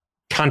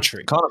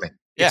country. Economy.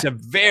 It's a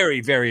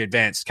very, very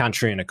advanced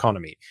country and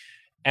economy.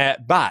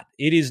 But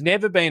it has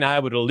never been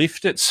able to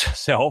lift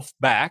itself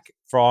back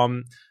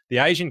from the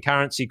Asian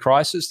currency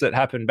crisis that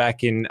happened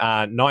back in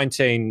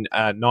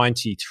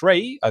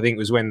 1993, I think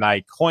was when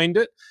they coined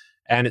it.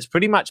 And it's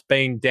pretty much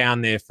been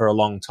down there for a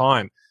long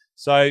time.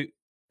 So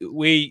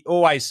we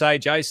always say,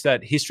 Jace,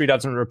 that history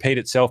doesn't repeat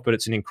itself, but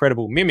it's an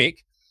incredible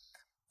mimic.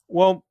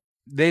 Well,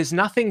 there's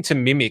nothing to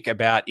mimic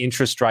about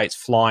interest rates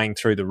flying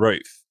through the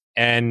roof.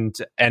 So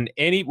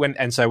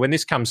when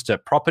this comes to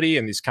property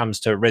and this comes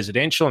to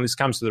residential and this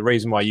comes to the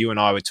reason why you and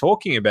I were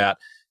talking about,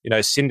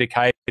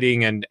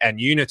 syndicating and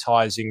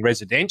unitizing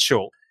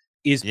residential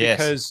is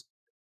because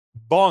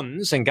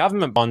bonds and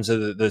government bonds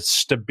are the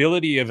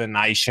stability of a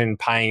nation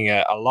paying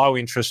a low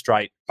interest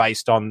rate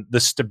based on the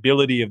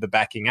stability of the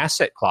backing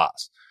asset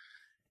class.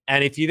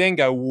 And if you then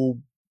go, well,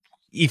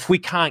 if we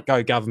can't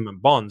go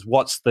government bonds,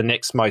 what's the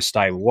next most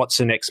stable? What's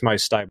the next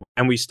most stable?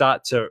 And we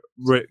start to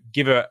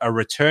give a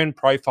return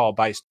profile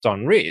based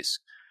on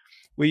risk,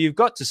 well, you've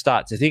got to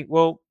start to think,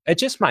 well, it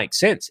just makes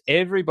sense.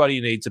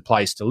 Everybody needs a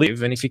place to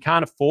live. And if you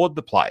can't afford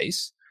the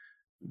place,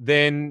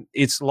 then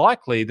it's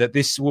likely that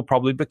this will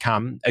probably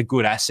become a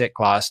good asset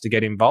class to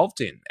get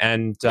involved in.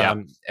 And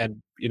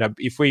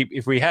if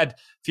we had a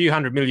few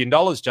 $100 million,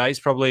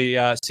 Jace, probably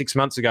 6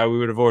 months ago, we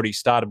would have already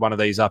started one of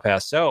these up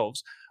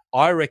ourselves.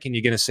 I reckon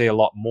you're going to see a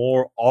lot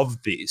more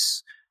of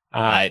this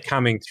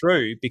coming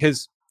through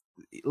because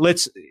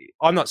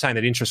I'm not saying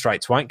that interest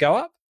rates won't go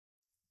up.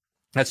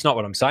 That's not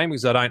what I'm saying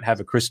because I don't have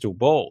a crystal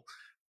ball.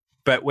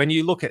 But when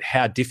you look at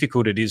how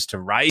difficult it is to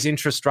raise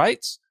interest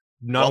rates,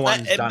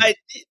 one's done it.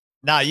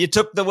 No, you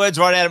took the words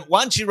right out of it.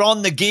 Once you're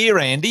on the gear,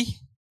 Andy,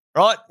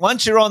 right?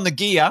 Once you're on the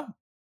gear,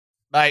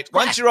 mate,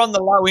 once you're on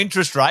the low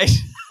interest rate,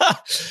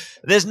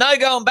 there's no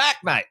going back,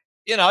 mate.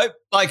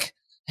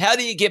 How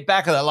do you get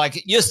back of that?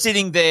 Like, you're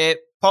sitting there,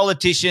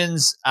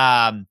 politicians,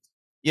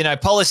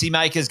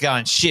 policymakers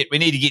going, shit, we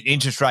need to get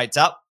interest rates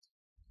up.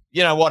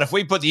 You know what? If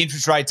we put the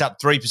interest rates up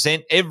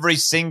 3%, every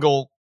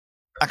single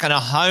fucking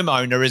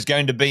homeowner is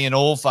going to be in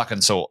all fucking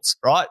sorts,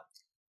 right?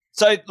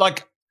 So,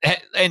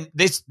 and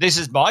this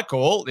is my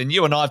call, and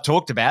you and I have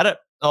talked about it.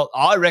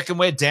 I reckon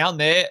we're down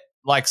there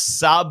like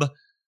sub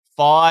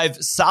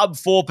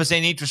 4%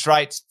 interest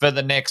rates for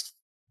the next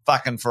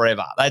fucking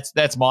forever.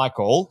 That's my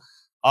call.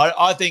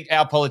 I think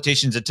our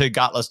politicians are too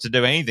gutless to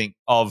do anything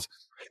of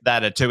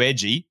that, are too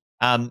edgy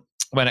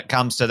when it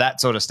comes to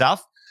that sort of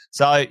stuff.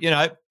 So,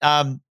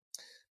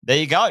 there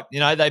you go.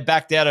 They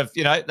backed out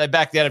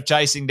of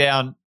chasing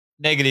down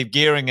negative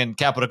gearing and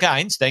capital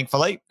gains,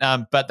 thankfully.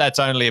 But that's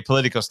only a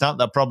political stunt.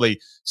 They'll probably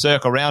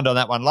circle around on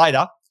that one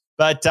later.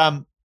 But,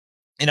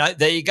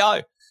 there you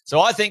go. So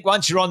I think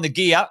once you're on the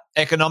gear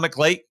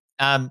economically,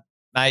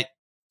 mate,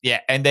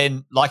 yeah. And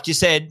then, like you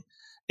said,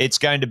 it's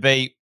going to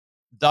be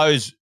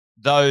those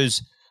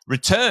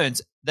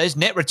returns, those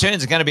net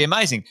returns are going to be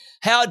amazing.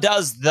 How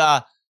does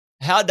the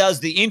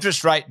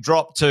interest rate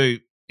drop to,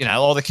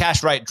 or the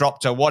cash rate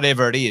drop to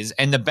whatever it is,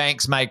 and the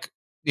banks make,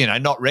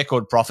 not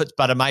record profits,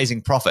 but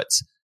amazing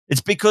profits?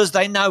 It's because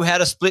they know how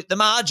to split the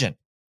margin.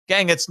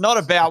 Gang, it's not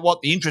about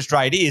what the interest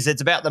rate is.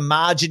 It's about the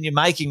margin you're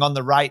making on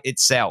the rate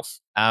itself.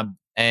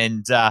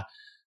 And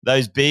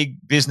those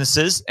big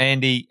businesses,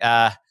 Andy's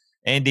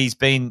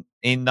been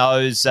in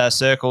those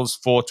circles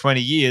for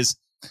 20 years,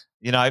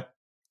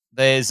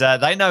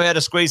 they know how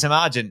to squeeze a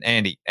margin,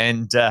 Andy,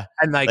 and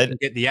they can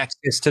get the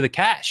access to the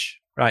cash,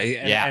 right?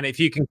 And if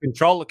you can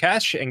control the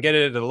cash and get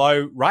it at a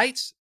low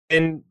rate,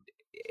 then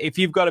if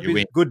you've got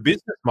a good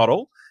business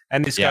model,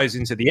 and this goes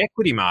into the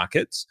equity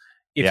markets,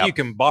 if you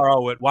can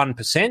borrow at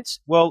 1%,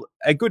 well,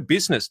 a good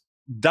business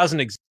doesn't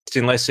exist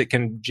unless it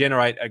can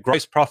generate a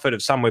gross profit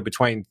of somewhere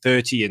between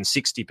 30 and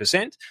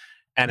 60%.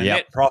 And a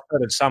net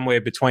profit of somewhere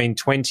between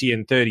 20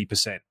 and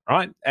 30%,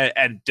 right?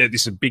 And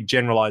this is a big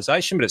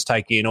generalization, but it's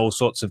taking in all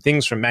sorts of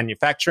things from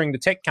manufacturing to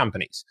tech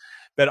companies.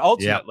 But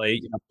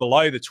ultimately,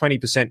 below the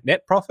 20%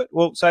 net profit,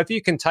 well, so if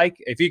you can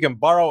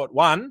borrow at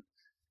 1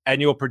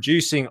 and you're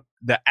producing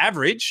the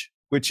average,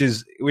 which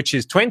is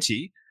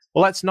 20,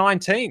 well, that's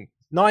 19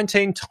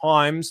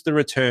 times the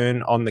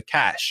return on the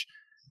cash.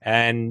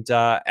 And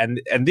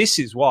this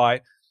is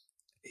why,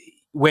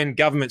 when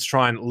governments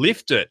try and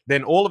lift it,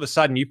 then all of a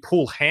sudden you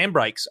pull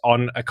handbrakes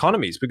on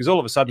economies, because all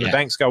of a sudden the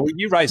banks go, well,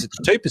 you raise it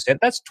to 2%,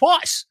 that's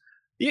twice.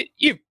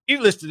 You've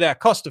lifted our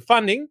cost of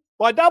funding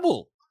by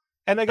double.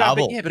 And they go,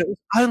 but it was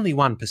only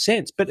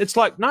 1%. But it's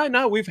like,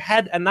 no, we've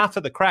had enough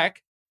of the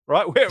crack,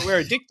 right? We're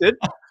addicted.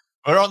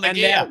 We're on the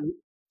gear. Now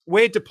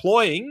we're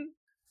deploying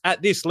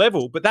at this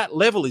level, but that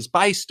level is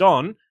based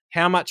on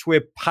how much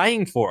we're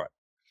paying for it.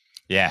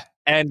 Yeah.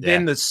 And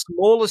then the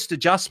smallest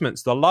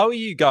adjustments, the lower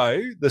you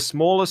go, the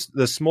smaller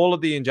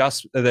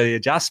the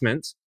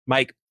adjustments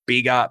make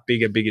bigger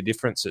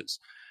differences.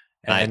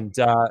 Right. And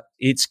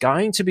it's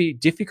going to be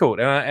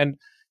difficult. And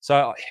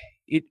so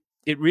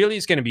it really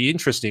is going to be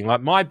interesting.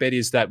 Like, my bet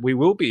is that we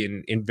will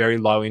be in very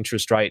low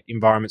interest rate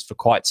environments for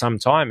quite some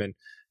time. And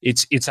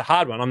it's a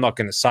hard one. I'm not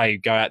going to say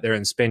go out there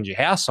and spend your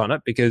house on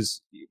it,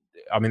 because,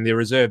 I mean, the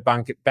Reserve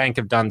Bank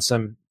have done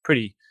some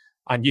pretty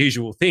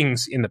unusual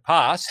things in the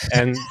past,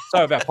 and so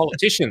have our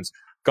politicians.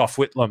 Gough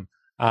Whitlam,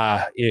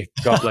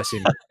 God bless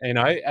him,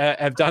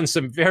 have done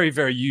some very,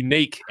 very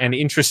unique and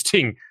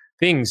interesting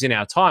things in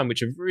our time,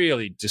 which have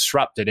really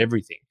disrupted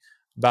everything.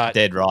 But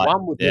dead right.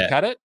 One would look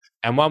at it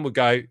and one would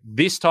go,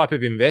 this type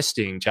of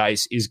investing,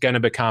 Jace, is going to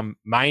become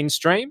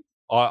mainstream.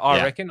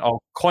 I reckon.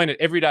 I'll coin it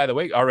every day of the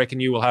week. I reckon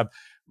you will have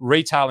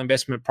retail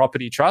investment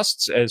property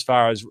trusts as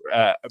far as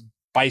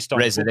based on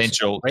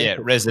residential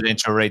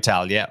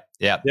retail.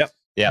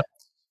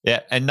 Yeah.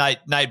 And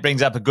Nate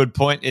brings up a good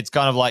point. It's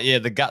kind of like,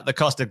 the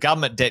cost of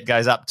government debt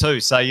goes up too.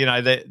 So,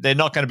 they're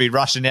not going to be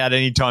rushing out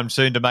anytime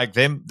soon to make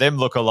them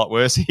look a lot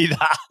worse either.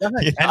 And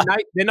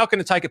Nate, they're not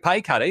going to take a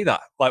pay cut either.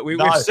 Like we've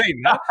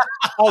seen that.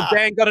 Old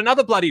Dan got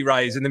another bloody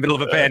raise in the middle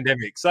of a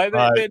pandemic. So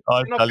they're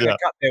not going to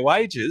cut their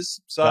wages.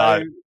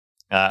 So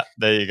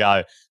there you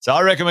go. So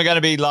I reckon we're going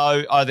to be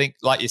low. I think,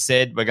 like you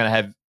said, we're going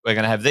to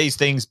have these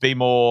things be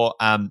more.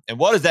 And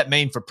what does that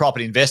mean for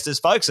property investors,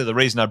 folks? So the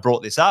reason I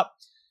brought this up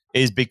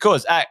is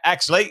because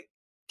actually,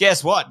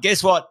 guess what?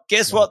 Guess what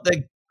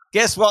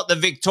the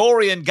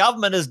Victorian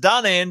government has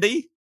done,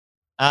 Andy?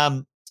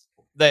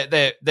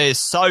 They're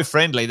so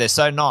friendly. They're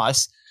so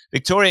nice.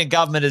 Victorian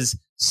government has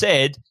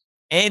said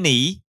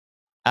any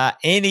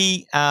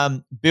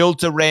build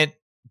to rent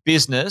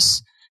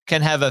business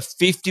can have a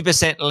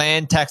 50%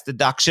 land tax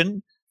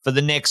deduction for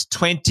the next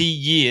 20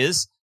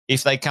 years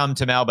if they come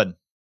to Melbourne.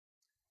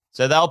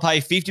 So they'll pay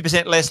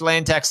 50% less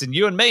land tax than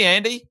you and me,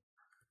 Andy,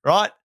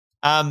 right?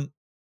 The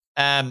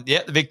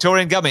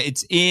Victorian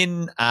government.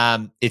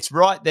 It's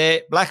right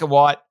there, black and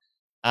white.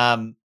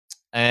 The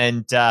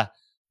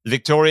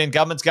Victorian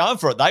government's going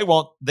for it. They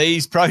want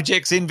these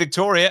projects in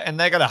Victoria, and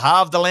they're going to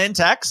halve the land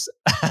tax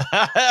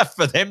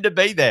for them to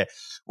be there.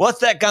 What's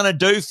that going to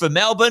do for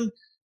Melbourne?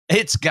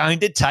 It's going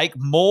to take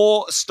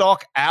more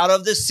stock out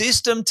of the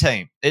system,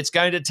 team. It's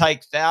going to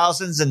take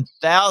thousands and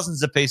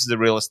thousands of pieces of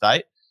real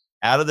estate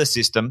out of the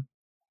system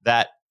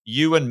that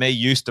you and me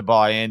used to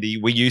buy, Andy.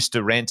 We used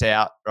to rent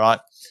out, right?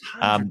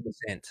 100%.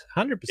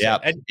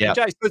 And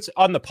Jace, let's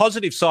on the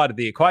positive side of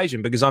the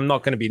equation, because I'm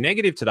not going to be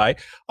negative today.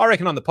 I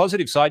reckon on the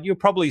positive side, you'll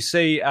probably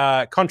see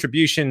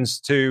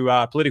contributions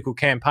to political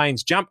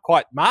campaigns jump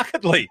quite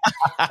markedly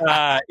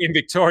in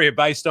Victoria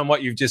based on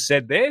what you've just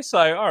said there. So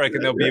I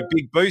reckon there'll be a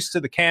big boost to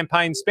the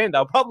campaign spend.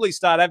 They'll probably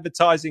start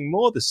advertising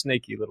more, the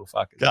sneaky little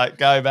fuckers.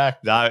 Go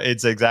back. No,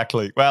 it's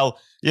exactly. Well,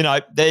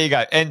 there you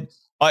go. And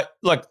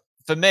look,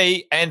 for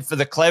me and for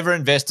the clever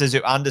investors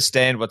who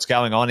understand what's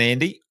going on,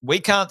 Andy, we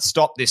can't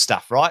stop this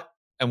stuff, right?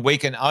 And we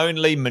can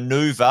only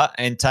maneuver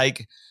and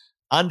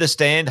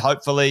understand,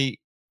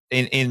 hopefully,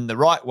 in the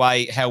right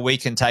way, how we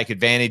can take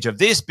advantage of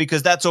this,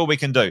 because that's all we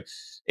can do.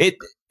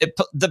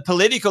 The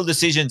political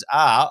decisions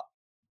are,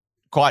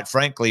 quite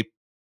frankly,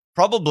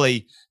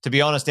 probably, to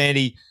be honest,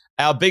 Andy,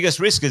 our biggest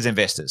risk as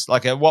investors.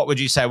 Like, what would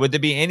you say? Would there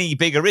be any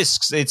bigger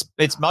risks? It's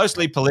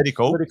mostly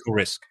political. Political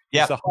risk.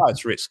 Yeah. It's the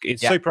highest risk.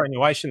 It's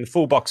superannuation, the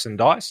full box and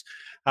dice.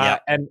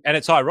 And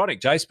it's ironic,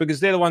 Jace,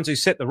 because they're the ones who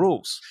set the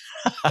rules.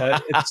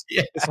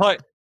 It's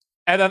like,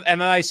 and then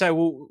they say,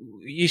 well,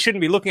 you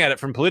shouldn't be looking at it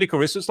from political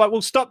risk. It's like,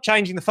 well, stop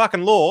changing the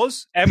fucking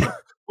laws and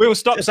we'll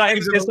stop saying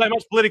there's so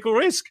much political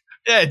risk.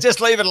 Yeah,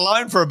 just leave it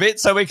alone for a bit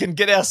so we can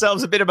get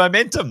ourselves a bit of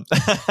momentum.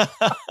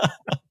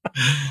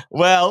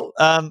 Well,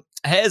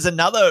 here's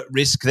another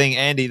risk thing,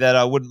 Andy, that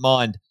I wouldn't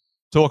mind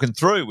talking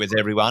through with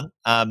everyone.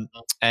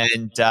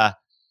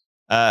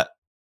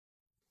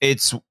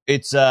 It's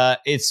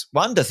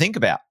one to think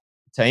about,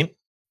 team.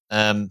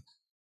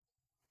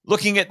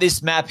 Looking at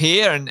this map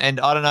here, and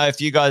I don't know if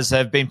you guys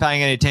have been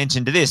paying any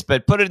attention to this,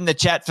 but put it in the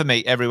chat for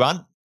me,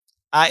 everyone.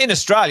 In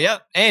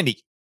Australia,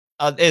 Andy,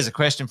 there's a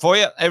question for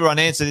you. Everyone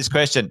answer this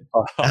question.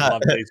 I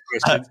love these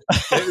questions.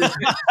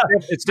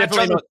 It's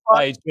definitely not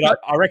staged, but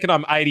I reckon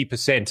I'm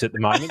 80% at the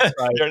moment.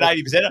 So you're at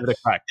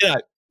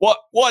 80%.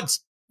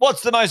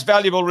 What's the most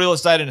valuable real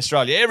estate in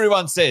Australia?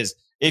 Everyone says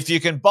if you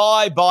can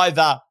buy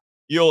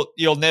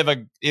it'll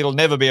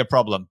never be a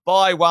problem.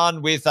 Buy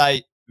one with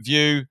a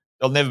view,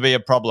 it'll never be a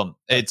problem.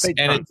 It's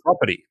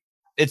property.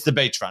 It's the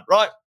beachfront,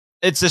 right?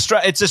 It's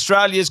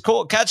Australia's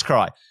catch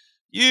cry.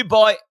 You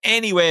buy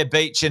anywhere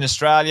beach in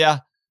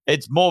Australia,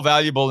 it's more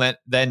valuable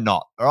than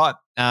not. All right.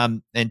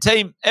 And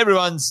team, and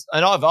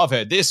I've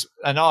heard this,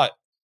 and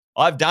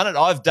I've done it.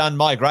 I've done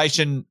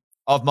migration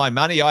of my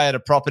money. I had a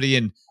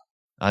property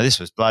this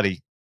was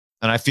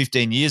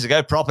 15 years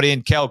ago, property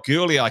in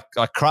Kalgoorlie. I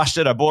crushed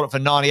it. I bought it for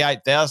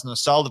 $98,000. I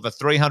sold it for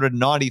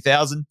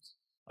 $390,000.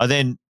 I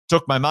then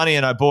took my money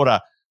and I bought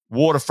a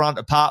waterfront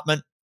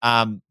apartment.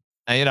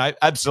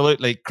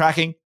 Absolutely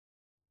cracking.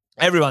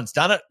 Everyone's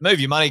done it. Move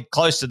your money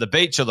close to the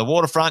beach or the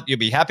waterfront. You'll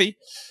be happy.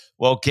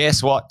 Well,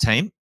 guess what,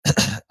 team?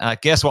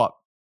 Guess what?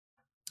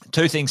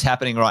 Two things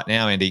happening right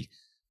now, Andy,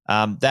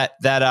 that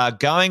are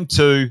going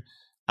to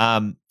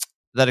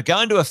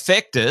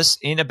affect us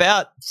in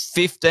about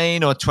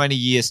 15 or 20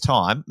 years'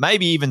 time,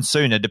 maybe even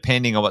sooner,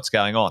 depending on what's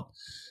going on.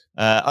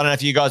 I don't know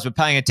if you guys were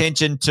paying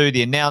attention to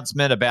the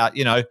announcement about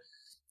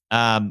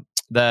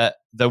the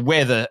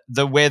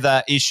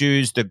weather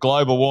issues, the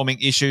global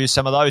warming issues,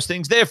 some of those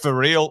things. They're for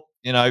real.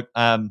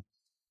 and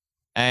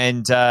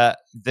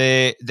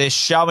they're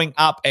showing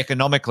up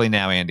economically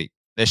now, Andy.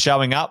 They're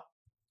showing up.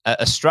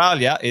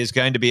 Australia is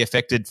going to be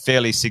affected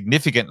fairly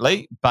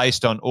significantly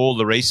based on all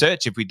the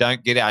research if we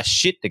don't get our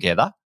shit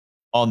together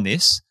on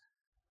this.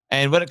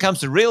 And when it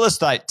comes to real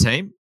estate,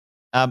 team,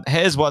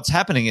 here's what's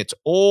happening. It's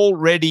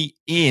already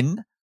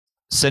in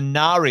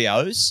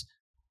scenarios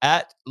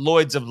at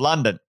Lloyd's of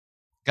London.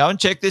 Go and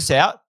check this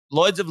out.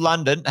 Lloyd's of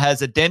London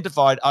has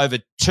identified over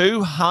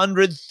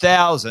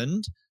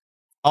 200,000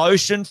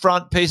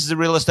 oceanfront pieces of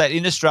real estate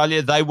in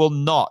Australia. They will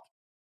not,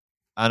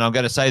 and I'm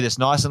going to say this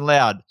nice and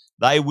loud,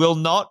 they will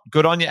not,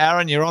 good on you,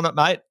 Aaron, you're on it,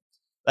 mate,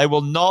 they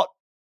will not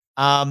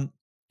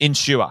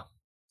insure.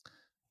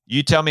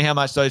 You tell me how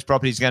much those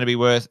properties are going to be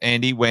worth,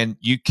 Andy, when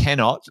you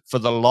cannot, for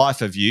the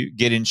life of you,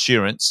 get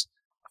insurance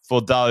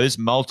for those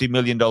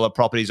multi-million-dollar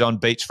properties on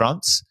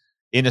beachfronts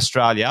in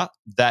Australia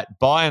that,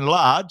 by and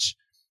large,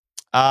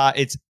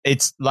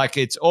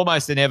 it's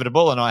almost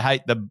inevitable, and I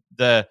hate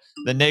the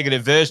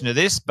negative version of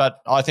this, but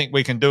I think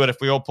we can do it if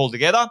we all pull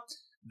together,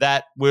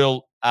 that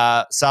will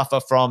suffer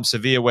from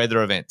severe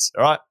weather events.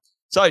 All right.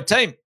 So,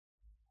 team,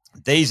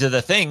 these are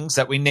the things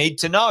that we need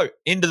to know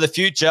into the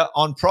future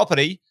on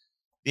property.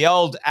 The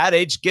old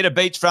adage, get a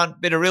beachfront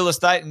bit of real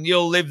estate and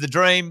you'll live the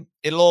dream.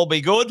 It'll all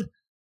be good.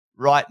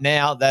 Right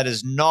now, that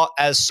is not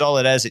as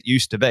solid as it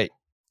used to be.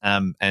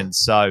 And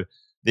so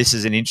this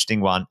is an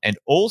interesting one. And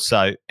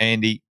also,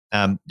 Andy,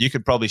 you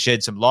could probably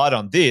shed some light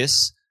on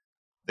this.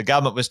 The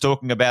government was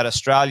talking about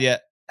Australia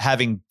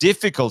having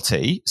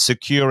difficulty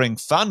securing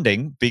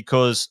funding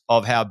because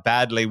of how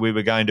badly we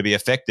were going to be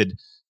affected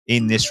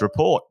in this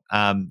report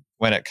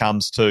when it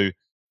comes to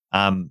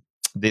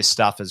this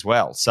stuff as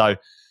well. So,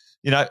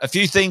 a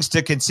few things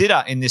to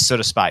consider in this sort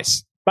of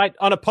space. Mate,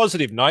 on a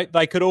positive note,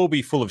 they could all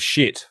be full of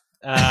shit.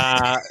 So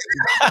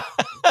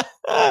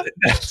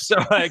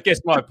I guess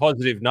my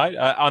positive note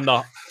on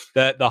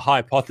the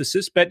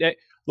hypothesis. But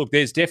look,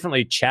 there's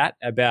definitely chat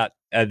about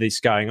this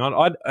going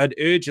on. I'd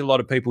urge a lot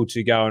of people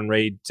to go and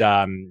read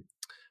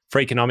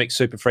Freakonomics,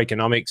 Super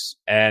Freakonomics,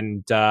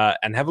 and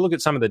have a look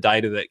at some of the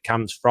data that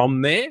comes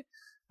from there.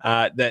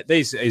 That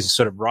these is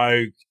sort of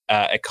rogue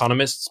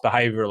economists,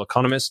 behavioural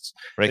economists.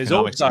 There's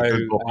also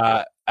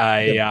I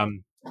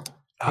think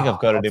I've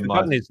got it in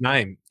my his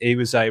name. He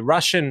was a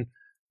Russian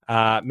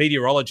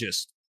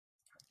meteorologist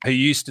who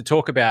used to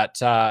talk about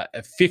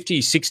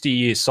 50,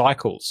 60-year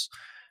cycles.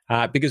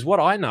 Because what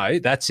I know,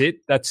 that's it.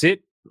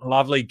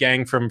 Lovely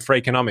gang from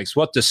Freakonomics.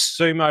 What do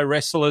sumo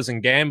wrestlers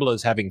and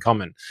gamblers have in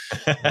common?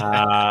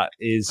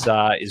 Is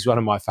one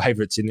of my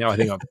favourites in there. I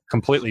think I've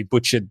completely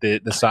butchered the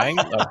saying.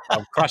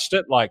 I've crushed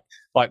it like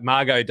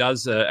Margot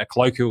does a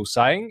colloquial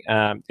saying.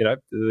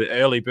 The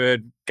early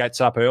bird gets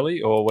up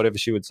early, or whatever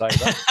she would say.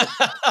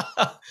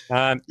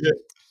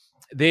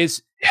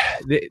 There's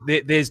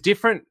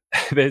different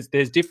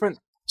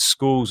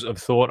schools of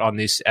thought on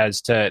this as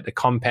to the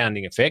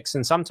compounding effects,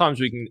 and sometimes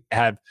we can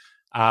have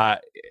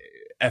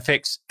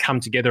effects come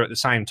together at the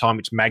same time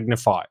which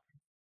magnify.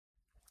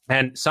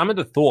 And some of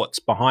the thoughts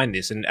behind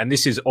this, and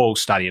this is all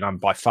study, and I'm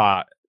by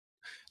far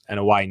and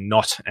away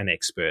not an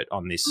expert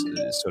on this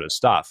sort of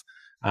stuff.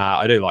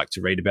 I do like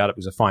to read about it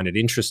because I find it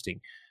interesting.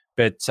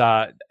 But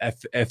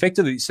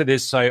effectively, so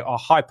there's a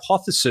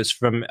hypothesis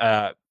from,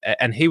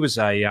 and he was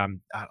I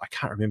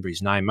can't remember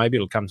his name. Maybe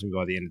it'll come to me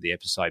by the end of the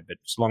episode, but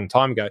it's a long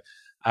time ago.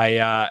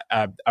 A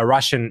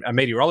Russian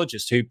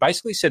meteorologist who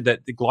basically said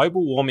that the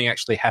global warming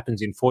actually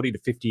happens in 40 to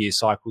 50 year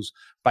cycles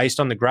based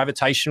on the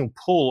gravitational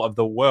pull of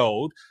the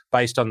world,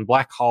 based on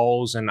black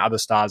holes and other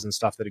stars and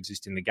stuff that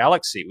exist in the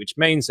galaxy, which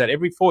means that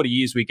every 40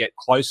 years we get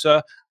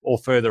closer or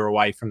further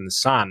away from the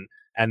sun,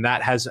 and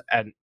that has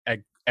an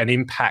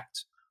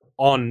impact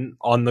on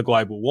the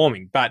global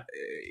warming. But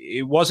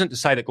it wasn't to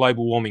say that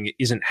global warming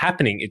isn't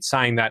happening. It's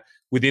saying that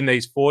within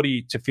these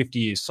 40 to 50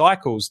 year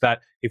cycles, that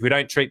if we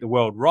don't treat the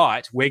world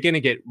right, we're going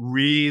to get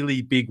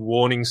really big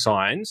warning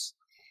signs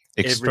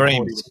every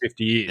 40 to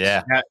 50 years.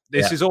 Yeah. Now,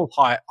 this is all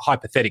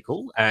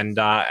hypothetical and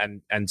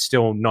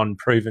still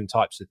non-proven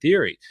types of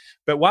theory,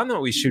 but one that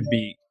we should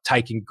be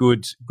taking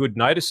good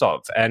notice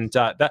of. And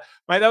that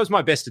was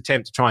my best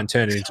attempt to try and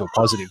turn it into a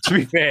positive. To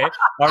be fair,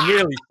 I'm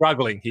really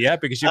struggling here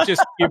because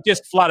you've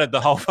just flooded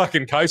the whole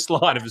fucking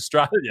coastline of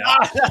Australia.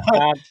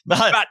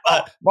 But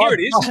here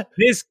it is.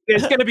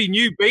 There's going to be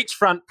new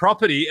beachfront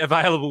property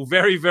available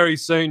very, very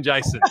soon,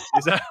 Jason.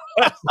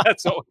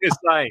 That's what we're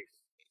saying.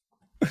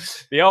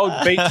 The old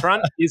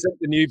beachfront isn't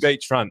the new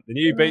beachfront. The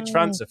new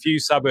beachfront's a few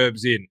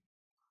suburbs in.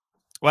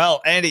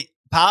 Well, Andy,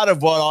 part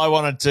of what I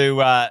wanted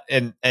to,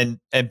 and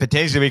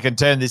potentially we can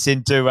turn this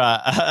into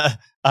a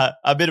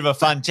bit of a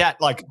fun chat,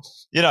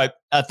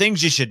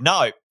 things you should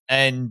know.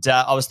 And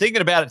I was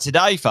thinking about it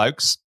today,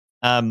 folks,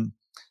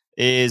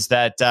 is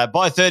that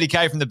buy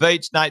 30K from the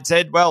beach, Nate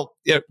said,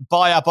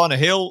 buy up on a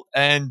hill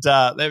and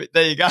there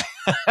you go.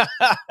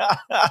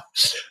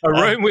 A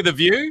room with a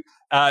view,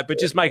 but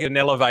just make it an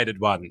elevated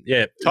one.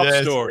 Yeah, top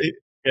story.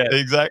 Yeah,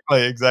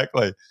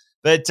 exactly.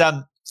 But,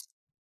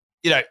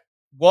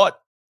 what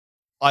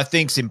I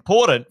think is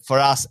important for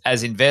us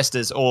as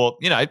investors or,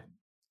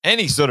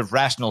 any sort of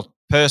rational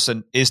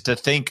person is to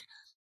think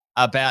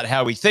about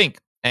how we think,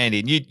 Andy.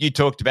 And you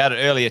talked about it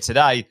earlier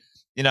today,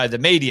 the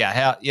media,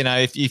 how,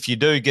 if you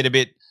do get a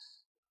bit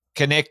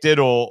connected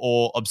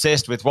or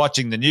obsessed with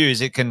watching the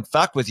news, it can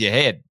fuck with your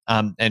head.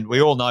 And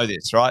we all know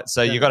this, right?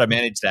 So you got to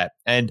manage that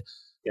and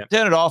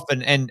turn it off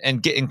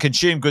and get and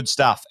consume good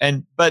stuff.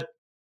 But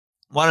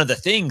one of the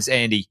things,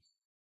 Andy,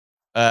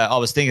 I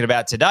was thinking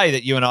about today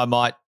that you and I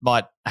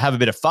might have a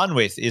bit of fun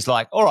with is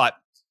like, all right,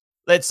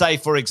 let's say,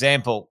 for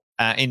example,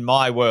 in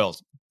my world,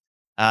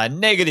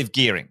 negative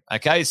gearing.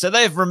 Okay, so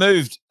they've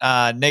removed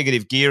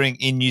negative gearing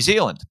in New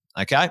Zealand.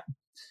 Okay,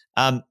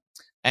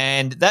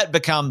 and that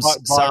becomes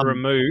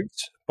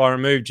removed. By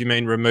removed, you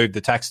mean remove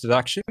the tax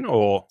deduction,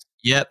 or?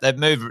 Yeah, they've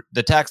moved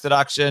the tax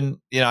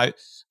deduction.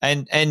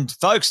 And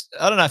folks,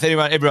 I don't know if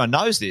everyone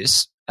knows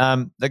this.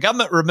 The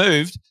government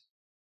removed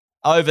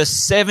over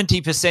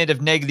 70%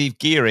 of negative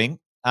gearing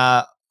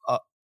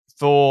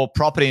for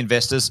property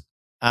investors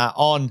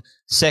on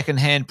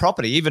second-hand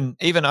property,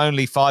 even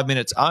only 5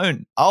 minutes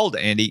old,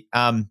 Andy,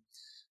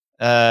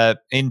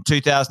 in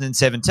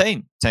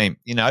 2017, team.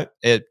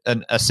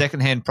 A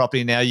second-hand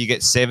property now, you get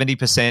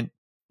 70%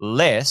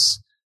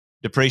 less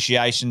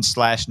depreciation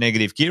 /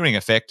 negative gearing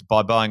effect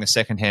by buying a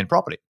second-hand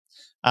property.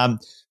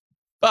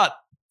 But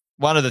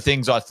one of the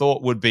things I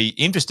thought would be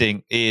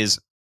interesting is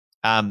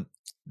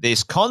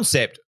this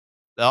concept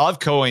that I've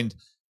coined,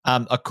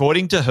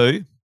 according to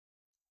who,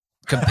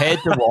 compared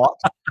to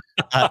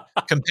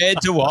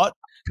what,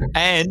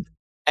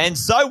 and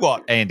so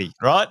what, Andy,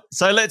 right?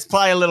 So let's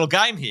play a little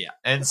game here.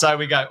 And so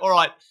we go, all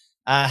right,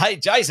 hey,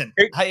 Jason,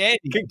 hey,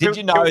 Andy, did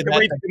you know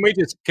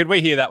that? Can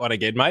we hear that one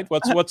again, mate?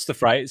 What's the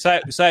phrase?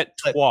 Say it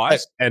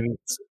twice. And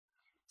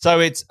so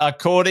it's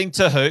according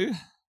to who,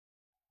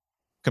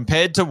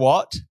 compared to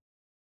what,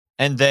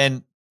 and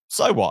then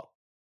so what?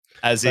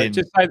 Just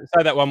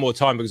say that one more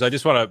time, because I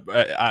just want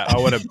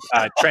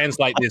to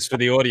translate this for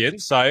the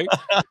audience. So,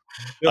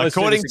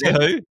 according to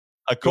who?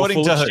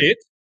 According to who? Shit.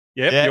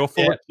 Yep, you're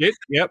full of shit.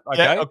 Yep.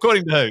 Okay. Yep,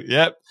 according to who?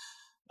 Yep.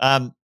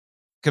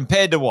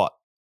 Compared to what?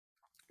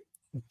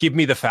 Give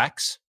me the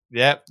facts.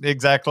 Yep,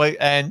 exactly.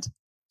 And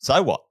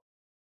so what?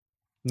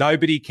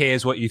 Nobody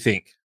cares what you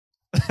think.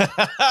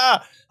 I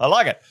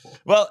like it.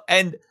 Well,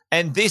 and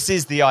this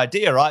is the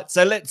idea, right?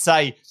 So let's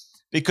say,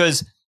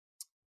 because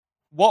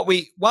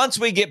once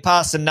we get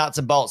past the nuts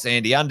and bolts,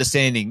 Andy,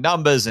 understanding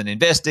numbers and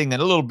investing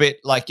and a little bit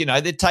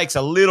it takes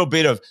a little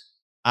bit of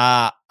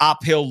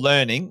uphill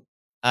learning,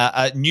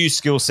 a new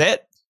skill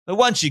set. But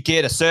once you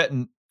get a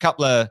certain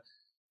couple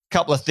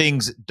of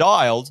things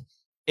dialed,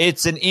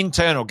 it's an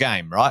internal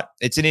game, right?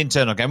 It's an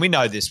internal game. We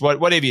know this.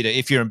 Whatever you do,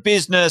 if you're in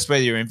business,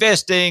 whether you're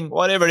investing,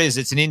 whatever it is,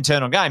 it's an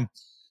internal game.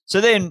 So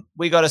then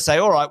we got to say,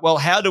 all right, well,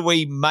 how do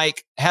we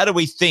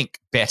think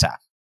better?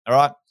 All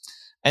right.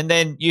 And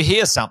then you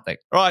hear something,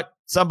 right?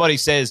 Somebody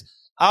says,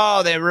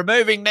 oh, they're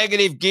removing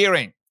negative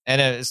gearing. And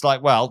it's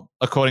like, well,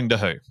 according to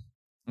who?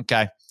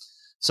 Okay.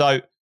 So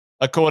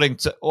according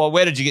to, well,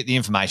 where did you get the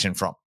information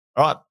from?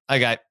 All right.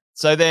 Okay.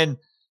 So then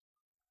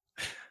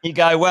you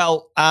go,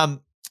 well,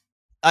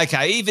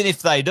 okay, even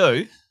if they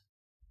do,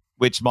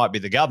 which might be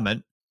the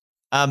government,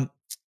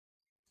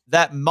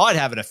 that might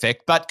have an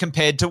effect, but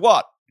compared to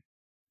what?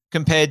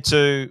 Compared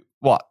to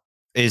what?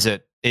 Is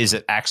it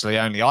actually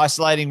only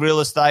isolating real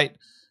estate,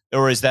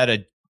 or is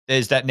that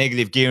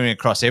negative gearing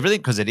across everything?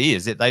 Because it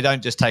is. They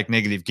don't just take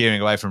negative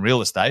gearing away from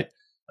real estate.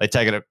 They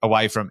take it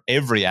away from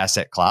every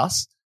asset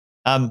class.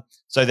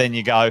 So then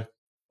you go,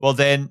 well,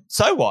 then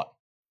so what?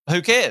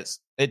 Who cares?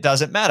 It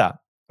doesn't matter,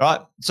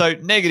 right? So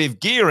negative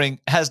gearing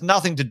has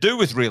nothing to do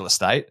with real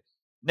estate.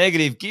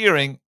 Negative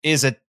gearing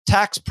is a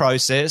tax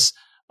process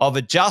of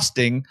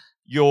adjusting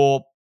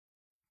your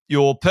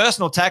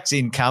personal tax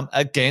income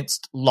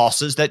against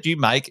losses that you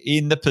make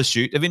in the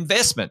pursuit of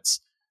investments.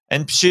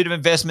 And pursuit of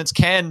investments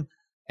can,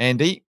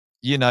 Andy,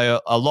 you know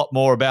a lot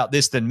more about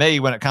this than me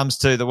when it comes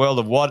to the world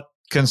of what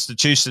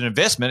constitutes an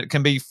investment. It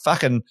can be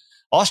fucking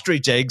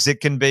ostrich eggs.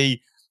 It can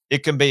be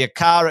a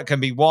car. It can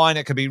be wine.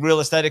 It can be real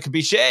estate. It can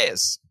be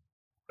shares,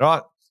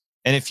 right?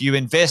 And if you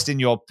invest in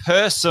your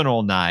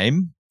personal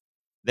name,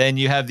 then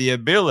you have the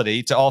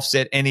ability to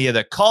offset any of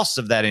the costs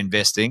of that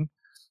investing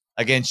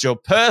against your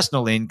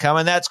personal income,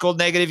 and that's called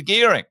negative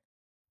gearing,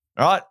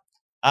 right?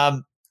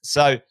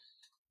 So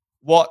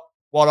what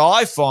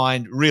I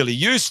find really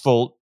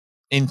useful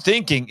in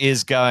thinking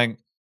is going,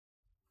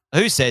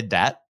 who said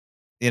that?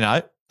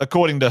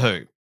 According to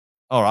who?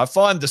 All right,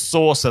 find the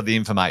source of the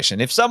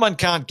information. If someone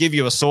can't give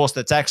you a source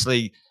that's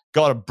actually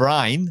got a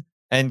brain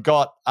and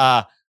got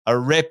a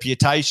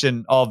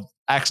reputation of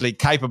actually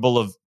capable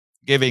of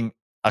giving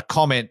a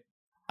comment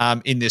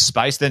in this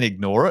space, then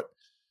ignore it.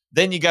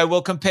 Then you go,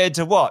 well, compared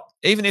to what?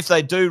 Even if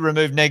they do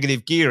remove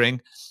negative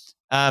gearing,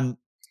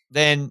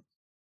 then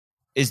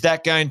is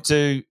that going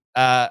to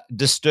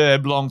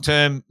disturb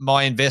long-term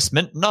my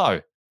investment? No,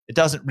 it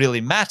doesn't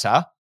really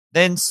matter.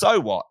 Then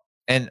so what?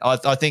 And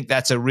I think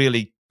that's a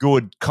really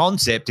good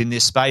concept in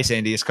this space,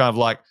 Andy. It's kind of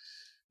like,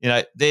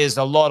 there's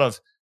a lot of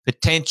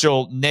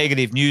potential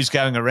negative news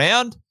going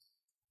around,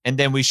 and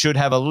then we should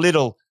have a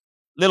little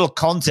little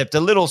concept, a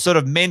little sort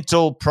of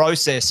mental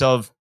process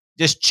of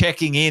just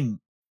checking in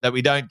that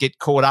we don't get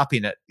caught up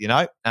in it,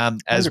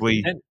 as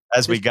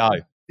we go.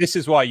 This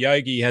is why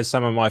Yogi has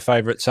some of my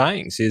favorite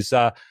sayings is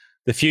the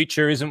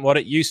future isn't what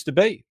it used to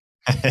be.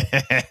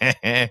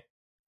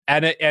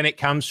 And it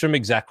comes from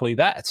exactly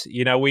that.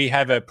 We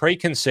have a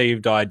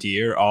preconceived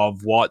idea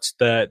of what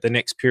the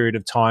next period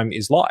of time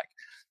is like.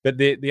 But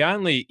the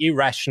only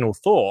irrational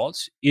thought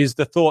is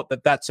the thought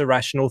that that's a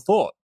rational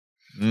thought,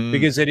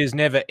 because it is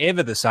never,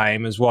 ever the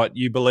same as what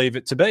you believe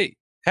it to be.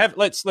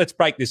 Let's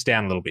break this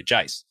down a little bit,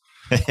 Jace.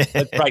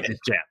 Let's break this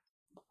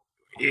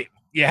down.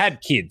 You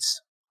had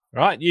kids,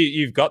 right?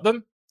 You've got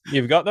them.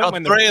 You've got them.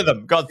 Got three of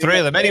them. Got three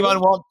of them. Anyone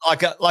want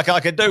like I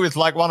could do with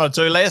like one or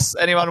two less?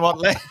 Anyone want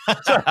less?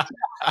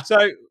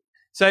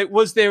 So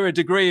was there a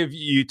degree of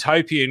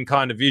utopian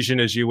kind of vision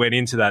as you went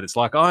into that? It's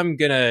like, I'm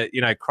going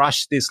to,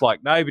 crush this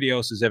like nobody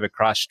else has ever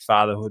crushed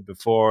fatherhood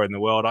before in the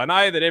world. I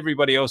know that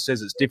everybody else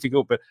says it's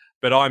difficult,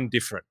 but I'm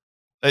different.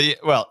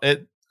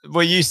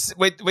 Were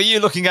you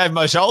looking over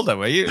my shoulder?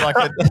 Were you like?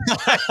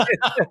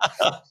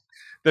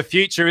 The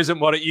future isn't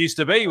what it used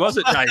to be, was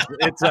it, Jason?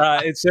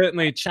 It's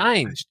certainly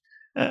changed.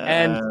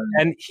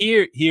 And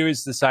here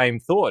is the same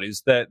thought: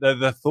 is that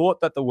the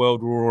thought that the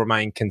world will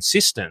remain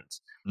consistent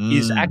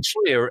is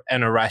actually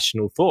an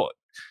irrational thought.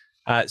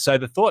 So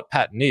the thought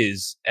pattern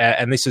is,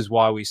 and this is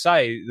why we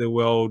say the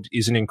world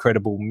is an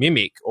incredible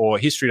mimic, or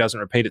history doesn't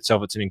repeat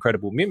itself, it's an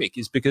incredible mimic,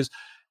 is because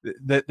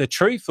the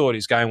true thought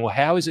is going, well,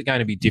 how is it going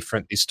to be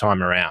different this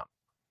time around?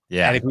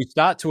 Yeah. And if we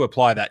start to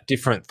apply that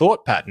different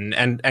thought pattern,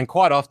 and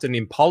quite often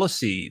in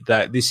policy,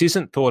 that this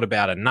isn't thought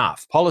about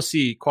enough.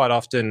 Policy, quite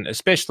often,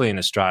 especially in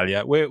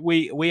Australia,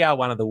 we are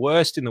one of the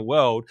worst in the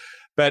world,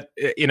 but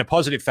in a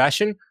positive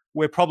fashion,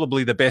 we're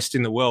probably the best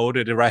in the world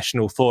at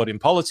irrational thought in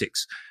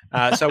politics.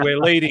 So we're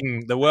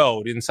leading the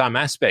world in some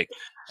aspect.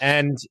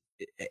 And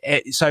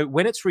so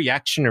when it's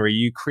reactionary,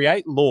 you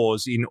create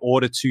laws in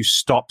order to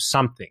stop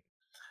something.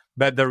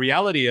 But the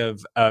reality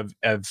of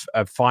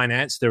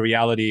finance, the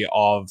reality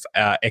of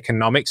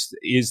economics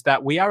is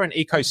that we are an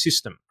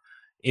ecosystem,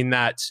 in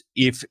that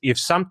if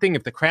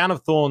the crown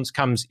of thorns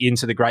comes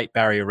into the Great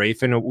Barrier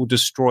Reef, and it will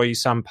destroy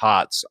some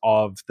parts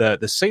of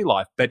the sea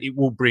life, but it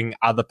will bring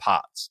other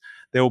parts.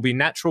 There will be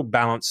natural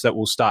balance that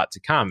will start to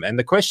come. And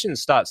the question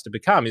starts to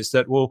become is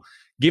that, well,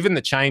 given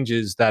the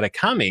changes that are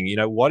coming,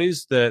 what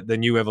is the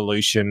new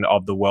evolution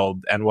of the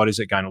world, and what is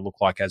it going to look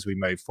like as we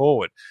move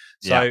forward?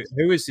 So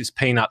who is this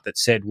peanut that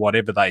said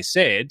whatever they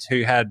said,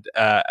 who had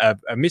a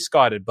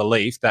misguided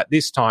belief that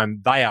this time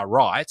they are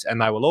right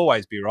and they will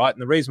always be right?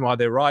 And the reason why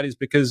they're right is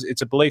because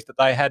it's a belief that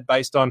they had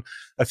based on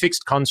a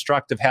fixed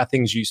construct of how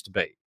things used to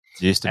be.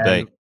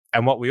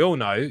 And what we all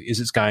know is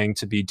it's going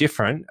to be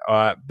different,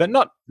 but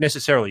not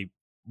necessarily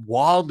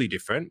wildly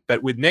different.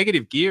 But with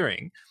negative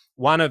gearing,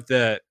 one of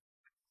the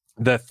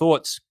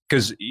thoughts,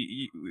 because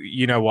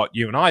you know what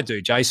you and I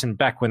do, Jason,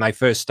 back when they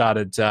first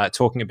started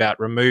talking about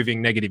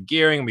removing negative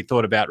gearing, we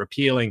thought about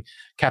repealing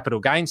capital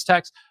gains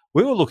tax,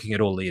 we were looking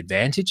at all the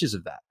advantages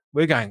of that.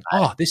 We're going,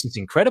 oh, this is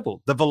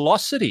incredible. The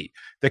velocity,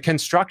 the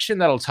construction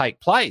that'll take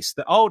place,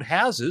 the old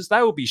houses,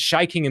 they will be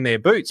shaking in their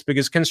boots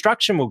because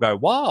construction will go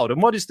wild.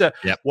 And what is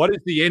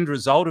the end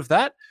result of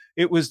that?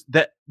 It was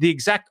the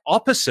exact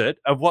opposite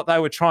of what they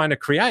were trying to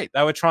create.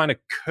 They were trying to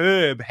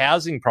curb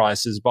housing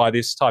prices by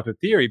this type of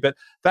theory. But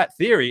that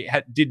theory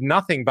did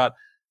nothing but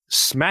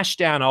smash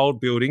down old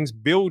buildings,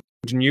 build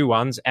new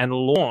ones, and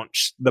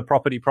launch the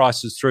property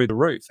prices through the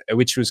roof,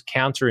 which was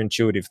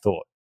counterintuitive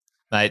thought.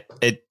 Mate,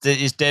 it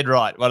is dead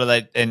right. What are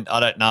they? And I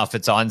don't know if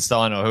it's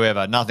Einstein or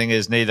whoever. Nothing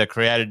is neither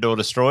created nor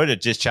destroyed.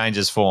 It just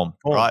changes form,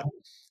 right?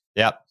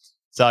 Yep.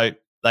 So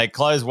they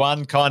close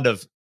one kind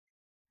of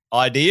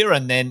idea,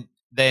 and then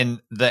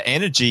the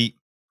energy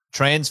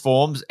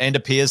transforms and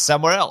appears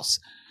somewhere else.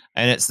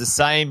 And it's the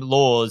same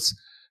laws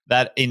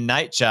that in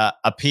nature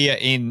appear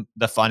in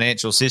the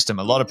financial system.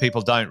 A lot of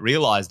people don't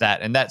realize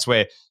that. And that's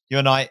where you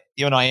and I,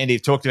 Andy,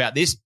 have talked about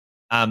this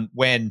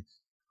when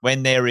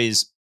there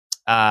is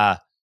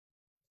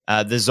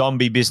the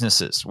zombie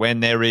businesses, when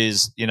there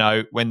is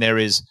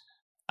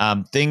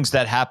things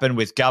that happen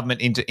with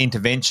government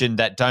intervention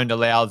that don't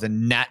allow the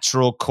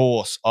natural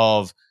course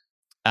of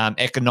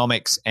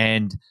economics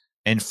and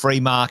free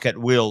market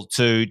will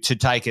to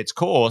take its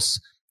course,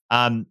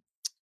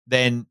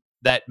 then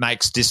that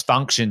makes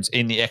dysfunctions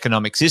in the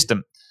economic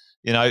system.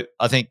 I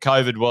think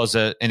COVID was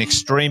an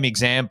extreme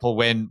example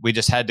when we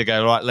just had to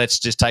go, right, let's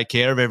just take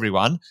care of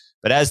everyone.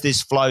 But as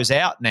this flows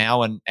out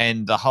now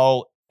and the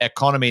whole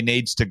economy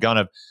needs to kind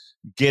of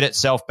get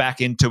itself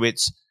back into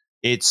its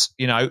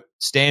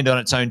stand on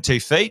its own 2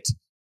 feet,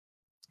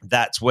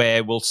 that's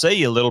where we'll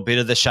see a little bit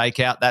of the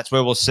shakeout. That's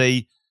where we'll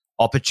see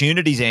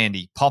opportunities,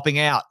 Andy, popping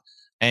out,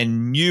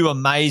 and new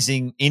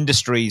amazing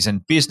industries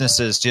and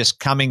businesses just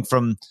coming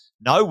from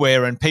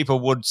nowhere. And people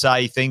would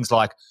say things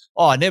like,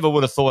 oh, I never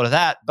would have thought of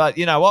that. But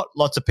you know what?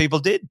 Lots of people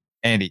did,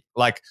 Andy.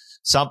 Like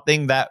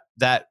something that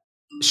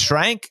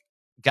shrank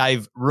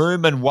gave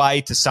room and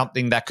way to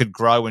something that could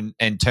grow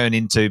and turn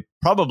into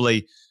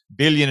probably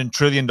billion and $1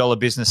 trillion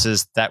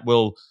businesses that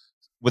will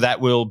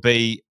that will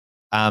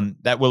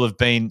have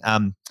been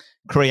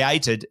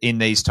created in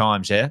these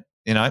times. Yeah,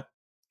 $1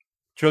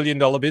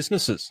 trillion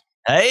businesses.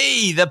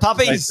 Hey, the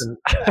puppies!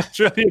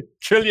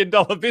 Trillion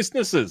dollar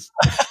businesses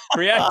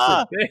created.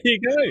 There you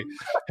go.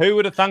 Who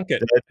would have thunk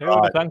it? Who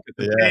would have thunk it?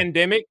 The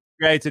pandemic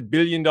created $1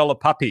 billion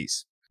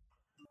puppies.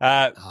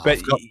 But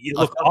look,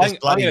 I've got this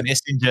bloody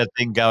messenger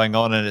thing going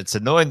on, and it's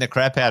annoying the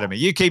crap out of me.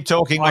 You keep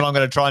talking, and I'm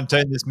going to try and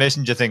turn this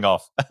messenger thing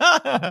off.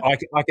 I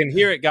can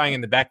hear it going in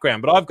the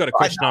background, but I've got a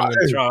question I'm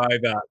going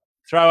to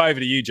throw over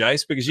to you,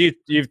 Jace, because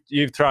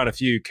you've thrown a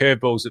few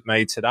curveballs at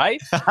me today.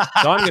 So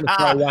I'm going to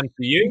throw one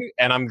to you,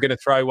 and I'm going to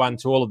throw one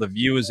to all of the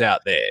viewers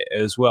out there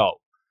as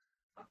well.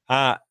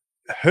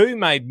 Who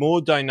made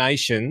more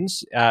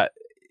donations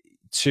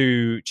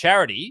to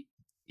charity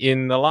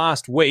in the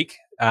last week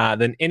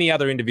than any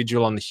other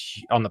individual on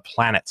the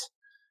planet?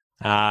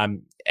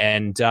 And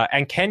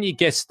can you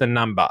guess the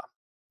number?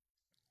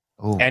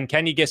 Ooh. And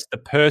can you guess the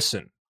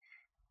person?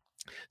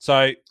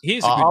 So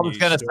here's a good news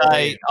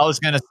story. I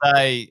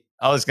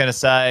was going to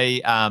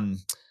say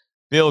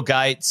Bill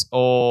Gates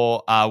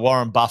or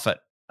Warren Buffett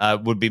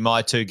would be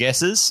my two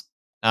guesses,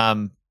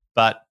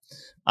 but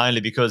only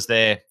because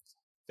they're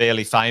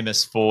fairly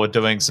famous for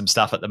doing some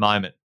stuff at the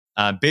moment.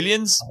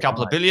 Billions, a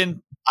couple of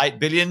billion, 8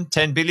 billion,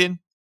 10 billion.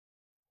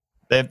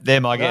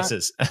 They're my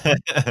guesses.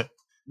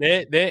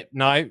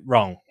 No,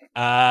 wrong.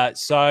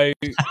 So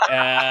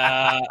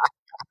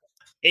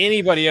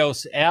anybody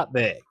else out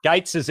there?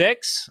 Gates's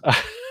ex?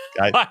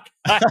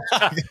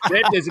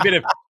 There's a bit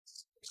of.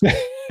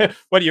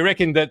 What do you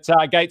reckon that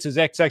Gates's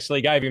ex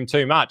actually gave him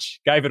too much?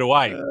 Gave it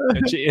away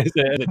as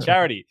a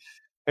charity.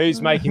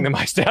 Who's making the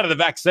most out of the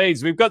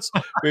vaccines? We've got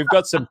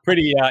some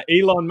pretty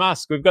Elon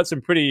Musk. We've got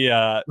some pretty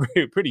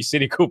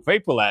cynical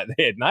people out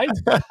there, Nate.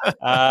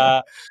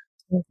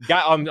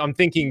 I'm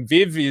thinking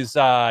Viv is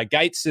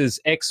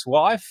Gates's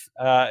ex-wife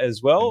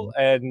as well,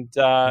 and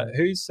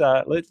who's?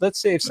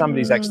 Let's see if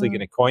somebody's actually going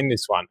to coin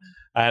this one.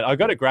 And I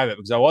got to grab it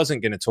because I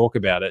wasn't going to talk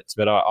about it,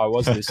 but I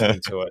was listening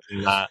to it.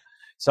 And,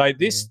 so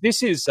this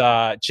is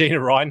Gina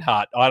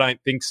Reinhart. I don't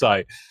think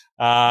so.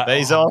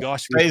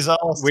 Bezos.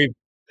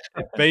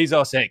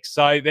 Bezos X.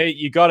 So there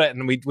you got it,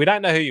 and we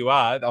don't know who you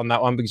are on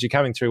that one because you're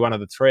coming through one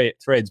of the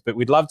threads, but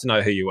we'd love to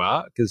know who you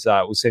are because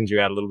we'll send you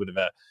out a little bit of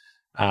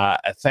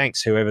a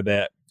thanks. Whoever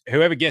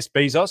guessed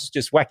Bezos,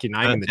 just whack your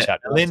name in the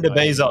chat. Melinda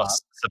Bezos,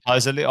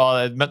 supposedly.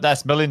 Oh,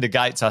 that's Melinda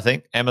Gates, I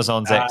think.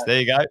 Amazon's ex.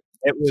 There you go.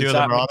 It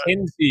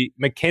was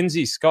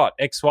Mackenzie Scott,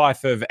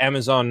 ex-wife of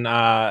Amazon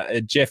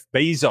Jeff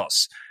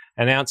Bezos,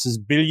 announces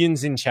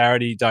billions in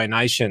charity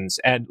donations.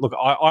 And look,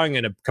 I'm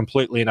going to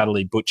completely and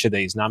utterly butcher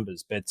these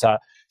numbers, but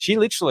she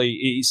literally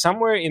is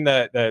somewhere in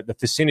the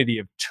vicinity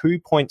of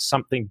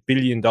 $2-something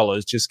billion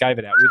just gave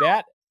it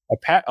out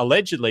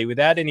allegedly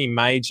without any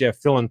major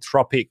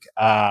philanthropic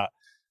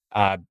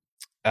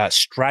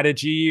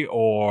strategy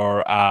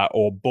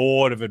or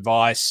board of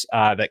advice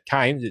that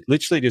came. It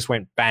literally just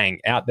went bang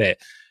out there.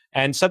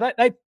 And so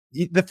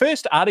the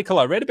first article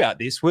I read about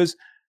this was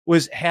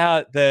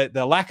how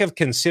the lack of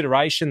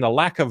consideration, the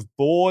lack of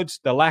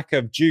boards, the lack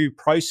of due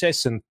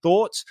process and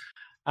thoughts.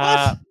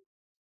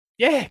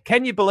 Yeah,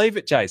 can you believe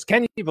it, Jace?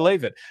 Can you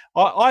believe it?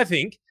 I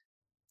think,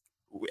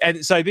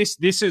 and so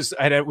this is,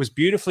 and it was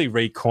beautifully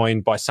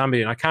recoined by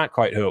somebody, and I can't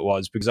quote who it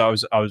was because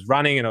I was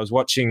running and I was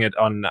watching it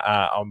on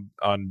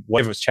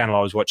whatever channel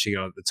I was watching it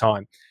on at the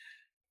time,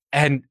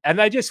 and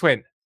they just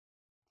went,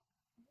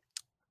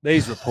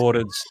 these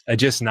reporters are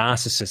just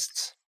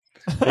narcissists.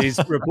 These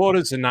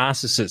reporters are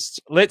narcissists.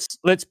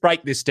 Let's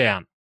break this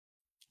down.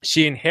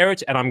 She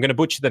inherited, and I'm going to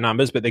butcher the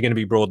numbers, but they're going to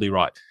be broadly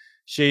right.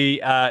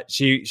 She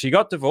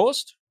got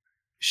divorced.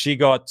 She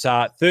got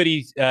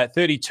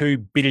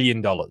 $32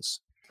 billion.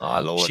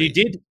 Oh, Lord.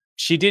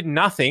 She did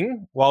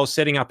nothing while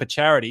setting up a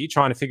charity,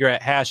 trying to figure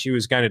out how she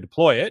was going to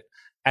deploy it,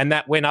 and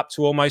that went up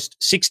to almost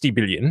 $60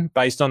 billion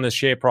based on the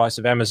share price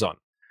of Amazon.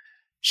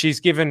 She's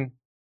given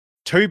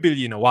 $2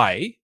 billion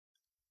away.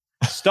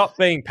 Stop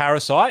being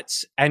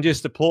parasites and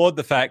just applaud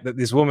the fact that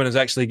this woman has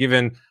actually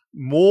given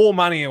more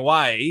money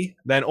away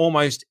than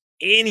almost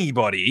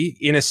anybody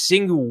in a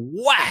single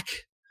whack.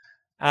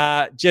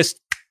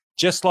 Just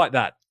like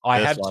that. I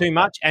have too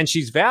much, and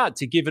she's vowed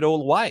to give it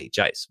all away,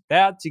 Jace.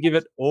 Vowed to give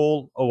it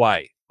all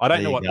away. I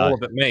don't know what all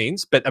of it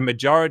means, but a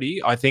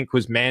majority, I think,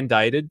 was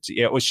mandated,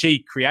 or she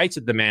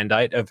created the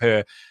mandate of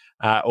her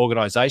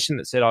organisation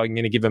that said, I'm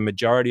going to give a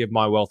majority of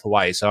my wealth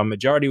away. So a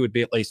majority would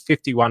be at least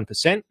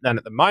 51%. And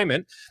at the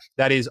moment,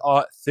 that is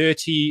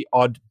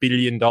 $30-odd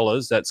billion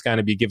that's going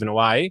to be given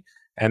away.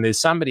 And there's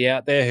somebody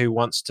out there who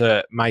wants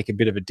to make a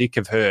bit of a dick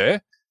of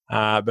her.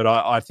 But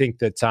I think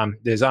that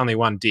there's only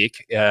one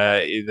dick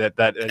that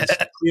is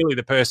clearly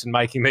the person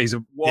making these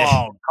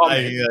wild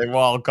comments.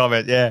 Wild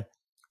comment, yeah.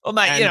 Well,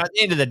 mate, at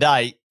the end of the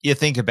day, you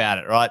think about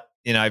it, right?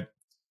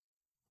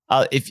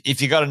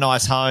 If you got a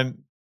nice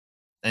home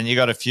and you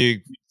got a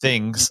few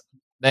things,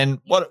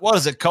 then what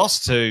does it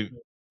cost to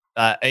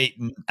eat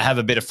and have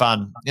a bit of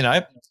fun?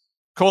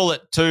 Call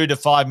it $2 to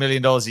 $5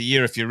 million a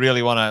year if you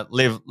really want to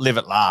live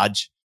at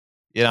large.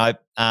 Yeah,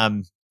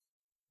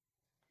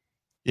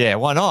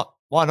 why not?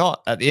 why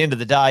not? At the end of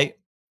the day,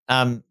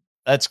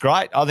 that's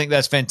great. I think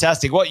that's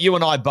fantastic. What you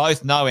and I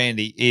both know,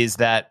 Andy, is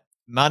that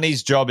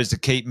money's job is to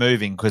keep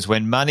moving, because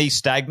when money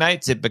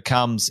stagnates, it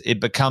becomes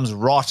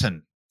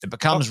rotten. It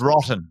becomes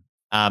rotten.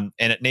 And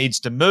it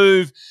needs to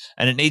move,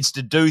 and it needs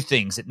to do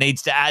things. It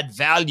needs to add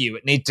value.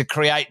 It needs to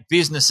create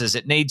businesses.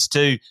 It needs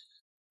to.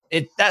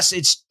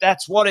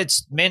 That's what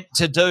it's meant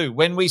to do.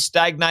 When we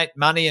stagnate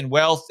money and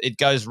wealth, it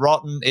goes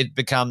rotten. It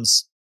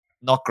becomes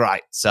not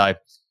great. So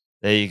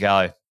there you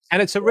go.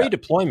 And it's a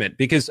redeployment,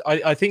 because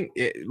I think,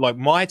 like,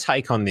 my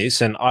take on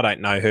this, and I don't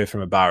know her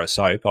from a bar of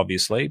soap,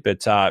 obviously,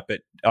 but I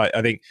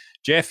think,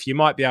 Jeff, you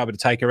might be able to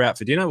take her out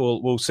for dinner.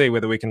 We'll see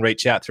whether we can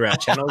reach out through our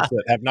channels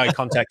that have no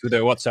contact with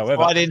her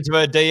whatsoever. Right into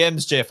her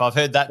DMs, Jeff. I've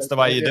heard that's the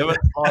way you do it.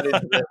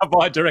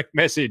 By direct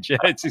message.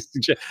 It's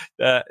just,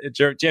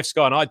 Jeff's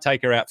gone, I'd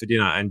take her out for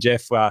dinner. And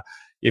Jeff,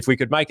 if we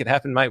could make it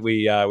happen, mate,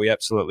 we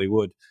absolutely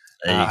would.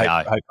 There you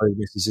go. Hopefully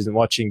this isn't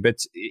watching. But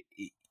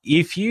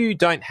if you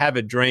don't have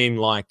a dream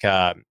like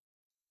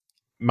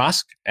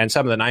Musk, and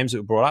some of the names that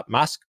were brought up,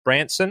 Musk,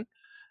 Branson.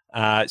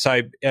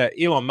 So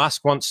Elon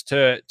Musk wants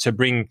to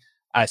bring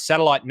a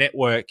satellite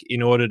network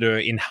in order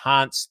to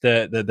enhance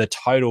the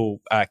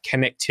total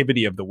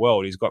connectivity of the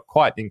world. He's got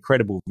quite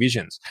incredible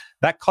visions.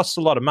 That costs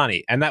a lot of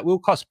money, and that will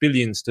cost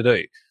billions to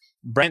do.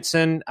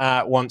 Branson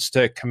wants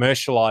to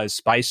commercialize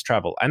space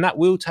travel, and that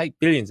will take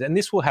billions, and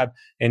this will have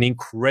an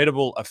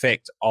incredible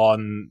effect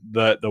on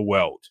the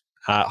world.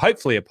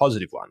 Hopefully a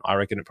positive one. I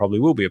reckon it probably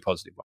will be a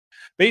positive one.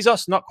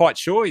 Bezos, not quite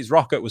sure. His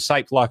rocket was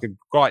shaped like a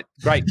great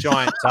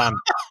giant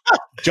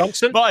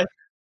Johnson. My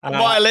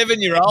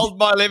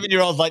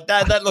 11-year-old's like,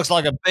 Dad, that looks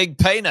like a big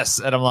penis.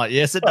 And I'm like,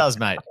 yes, it does,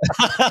 mate.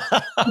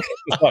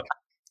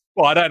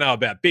 Well, I don't know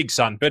about big,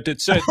 son, but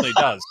it certainly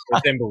does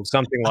resemble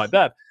something like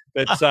that.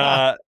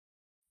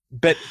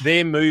 But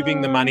they're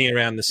moving the money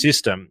around the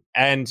system.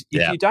 And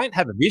if you don't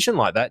have a vision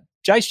like that,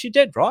 Jace, you're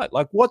dead right.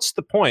 Like, what's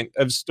the point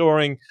of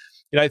storing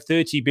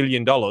 $30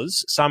 billion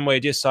somewhere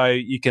just so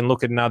you can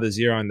look at another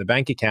zero in the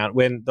bank account,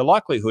 when the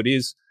likelihood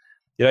is,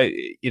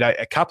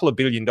 a couple of $1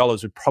 billion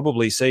would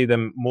probably see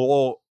them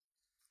more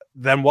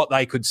than what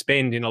they could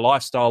spend in a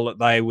lifestyle that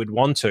they would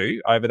want to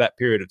over that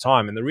period of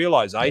time. And the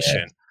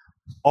realization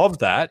of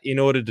that, in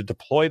order to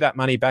deploy that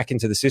money back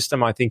into the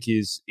system, I think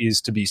is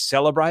to be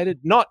celebrated,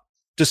 not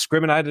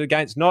discriminated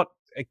against.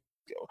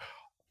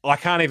 I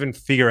can't even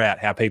figure out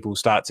how people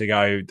start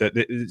to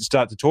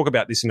talk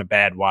about this in a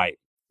bad way.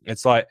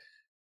 It's like,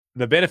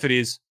 the benefit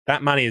is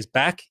that money is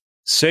back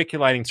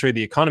circulating through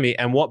the economy.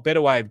 And what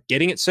better way of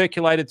getting it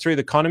circulated through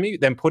the economy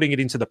than putting it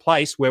into the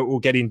place where it will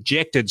get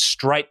injected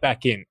straight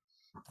back in?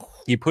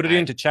 You put it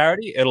into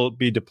charity, it'll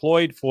be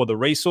deployed for the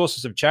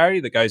resources of charity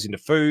that goes into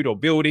food or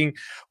building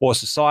or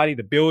society.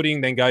 The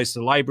building then goes to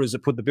the labourers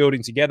that put the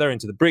building together,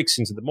 into the bricks,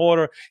 into the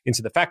mortar,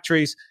 into the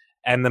factories,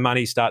 and the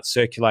money starts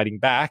circulating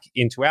back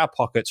into our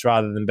pockets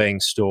rather than being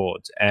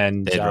stored.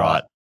 And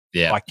right.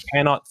 Yeah. I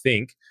cannot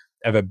think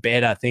of a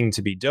better thing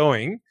to be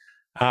doing.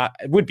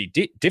 It would be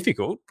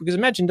difficult, because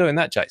imagine doing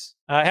that, Jace.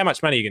 How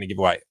much money are you going to give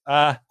away?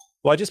 Well,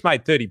 I just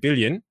made $30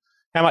 billion.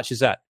 How much is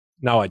that?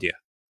 No idea.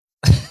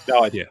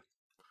 No idea.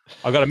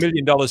 I got $1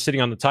 million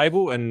sitting on the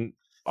table, and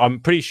I'm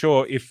pretty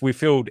sure if we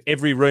filled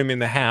every room in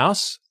the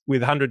house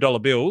with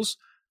 $100 bills,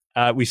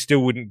 we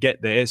still wouldn't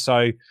get there.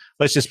 So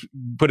let's just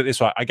put it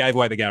this way: I gave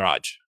away the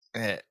garage.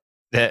 And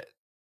 $1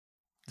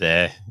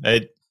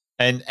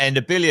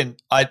 billion.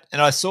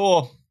 I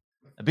saw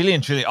 $1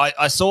 billion trillion.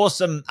 I saw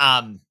some.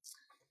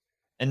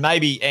 And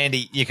maybe,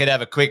 Andy, you could have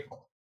a quick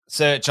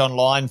search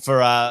online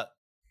for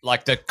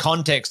like the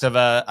context of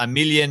a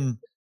million,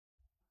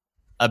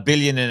 $1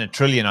 billion, and $1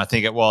 trillion, I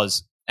think it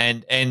was.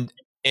 And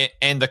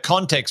the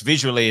context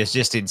visually is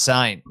just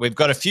insane. We've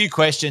got a few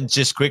questions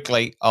just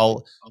quickly.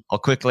 I'll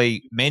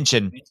quickly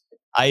mention.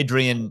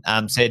 Adrian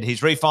said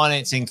he's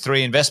refinancing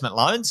 3 investment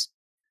loans.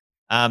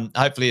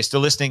 Hopefully you're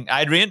still listening,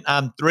 Adrian.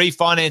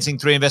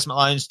 Refinancing 3 investment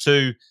loans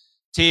to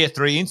Tier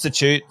 3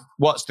 institute.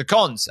 What's the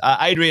cons?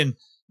 Adrian,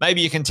 maybe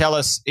you can tell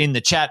us in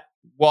the chat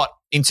what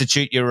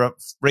institute you're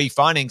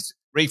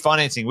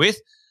refinancing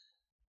with.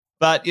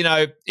 But,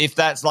 if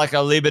that's like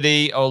a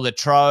Liberty or La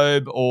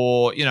Trobe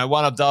or,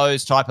 one of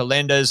those type of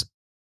lenders,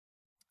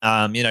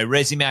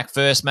 Resimac,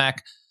 First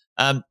Mac,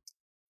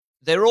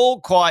 they're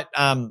all quite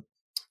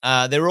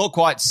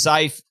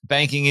safe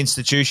banking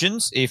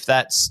institutions if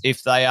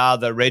they are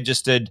the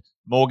registered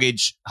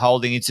mortgage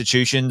holding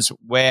institutions,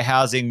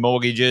 warehousing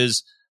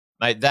mortgages,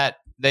 mate, that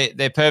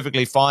they're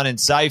perfectly fine and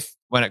safe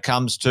when it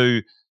comes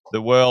to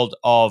the world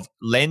of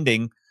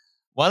lending.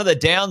 One of the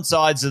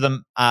downsides of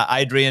them,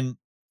 Adrian,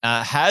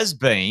 has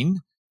been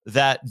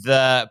that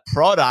the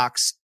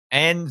products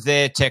and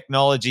their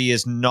technology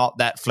is not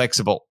that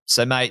flexible.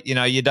 So, mate,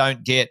 you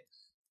don't get,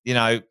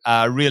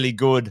 really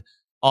good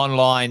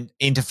online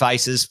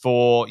interfaces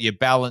for your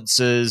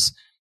balances.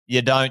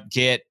 You don't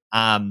get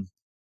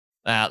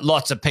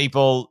lots of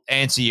people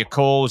answer your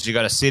calls. You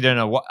got to sit in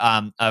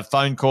a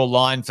phone call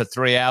line for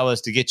 3 hours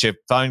to get your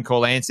phone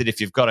call answered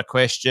if you've got a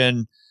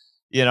question.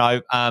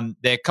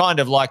 they're kind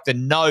of like the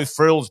no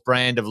frills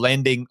brand of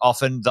lending.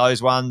 Often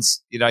those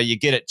ones, you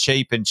get it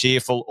cheap and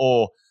cheerful,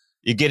 or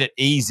you get it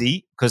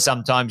easy, because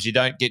sometimes you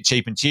don't get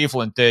cheap and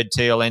cheerful in third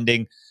tier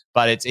lending,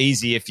 but it's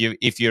easy if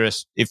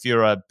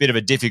you're a bit of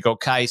a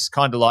difficult case,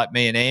 kind of like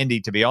me and Andy,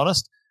 to be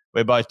honest.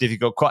 We're both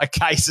difficult quite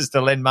cases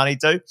to lend money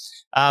to.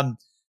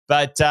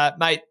 But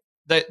mate,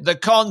 the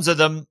cons of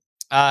them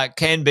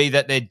can be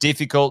that they're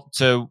difficult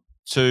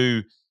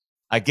to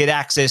get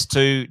access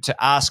to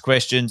ask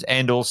questions,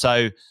 and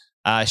also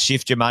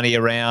shift your money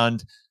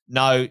around.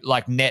 No,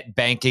 like net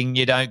banking,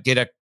 you don't get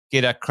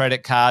a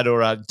credit card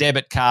or a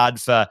debit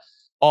card for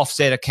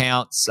offset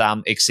accounts,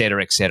 et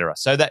cetera, et cetera.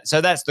 So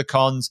that's the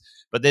cons.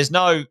 But there's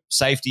no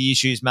safety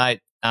issues, mate.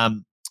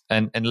 And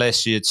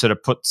unless you sort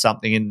of put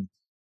something in,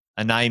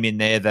 a name in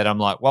there that I'm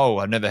like, whoa,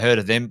 I've never heard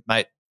of them,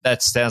 mate.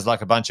 That sounds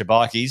like a bunch of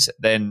bikies.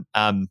 Then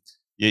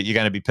you're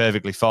going to be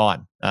perfectly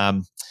fine.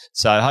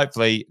 So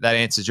hopefully that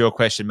answers your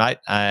question, mate.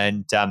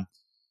 And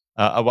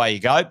away you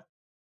go.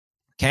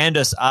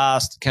 Candace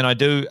asked, can I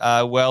do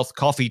a wealth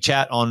coffee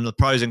chat on the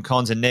pros and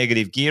cons and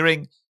negative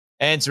gearing?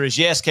 Answer is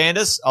yes,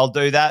 Candace. I'll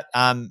do that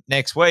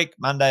next week,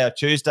 Monday or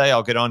Tuesday.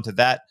 I'll get on to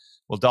that.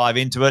 We'll dive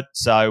into it.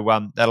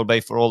 So that'll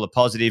be for all the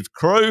positive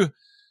crew.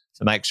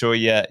 So make sure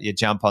you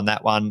jump on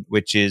that one,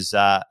 which is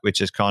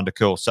kind of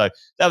cool. So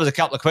that was a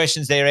couple of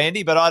questions there,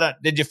 Andy. But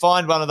did you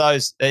find one of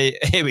those?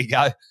 Here we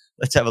go.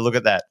 Let's have a look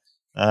at that.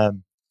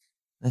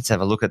 Let's have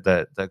a look at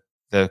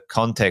the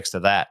context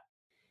of that.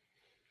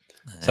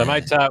 So,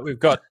 mate, we've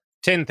got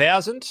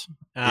 10,000.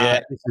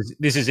 Yeah,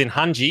 this is in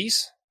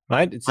hungies,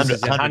 mate. This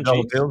is in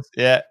 $100 bills.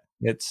 Yeah,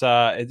 it's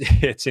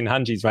in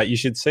hungies, mate. You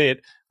should see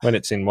it when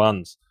it's in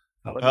ones.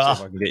 Let me see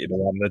if I can get you the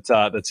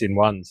one that's in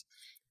ones.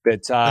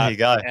 But there you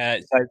go.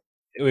 So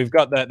we've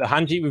got the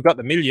hungie, we've got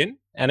the million,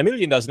 and a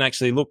million doesn't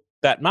actually look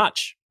that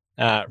much.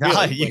 Really,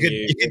 no,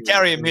 you could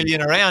carry $1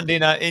 million around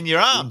in your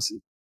arms.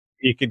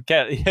 You could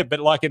carry, but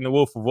like in The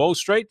Wolf of Wall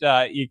Street,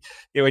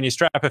 when you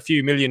strap a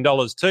few $1 million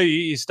to you,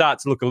 you start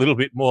to look a little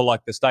bit more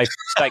like the steak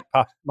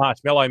puff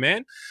marshmallow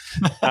man.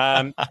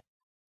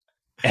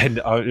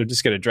 And I'm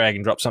just going to drag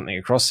and drop something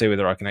across there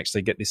whether I can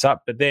actually get this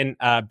up. But then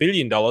 $1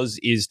 billion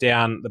is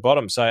down the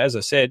bottom. So as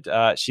I said,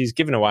 she's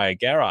given away a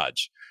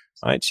garage.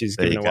 Mate, she's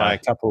given away a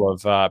couple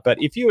of. But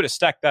if you were to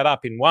stack that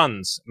up in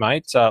ones,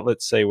 mate,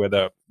 let's see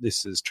whether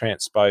this is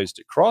transposed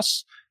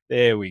across.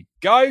 There we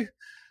go.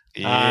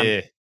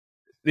 Yeah.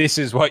 This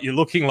is what you're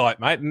looking like,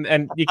 mate,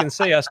 and you can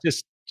see us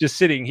just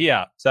sitting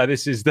here. So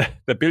this is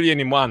the billion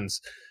in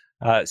ones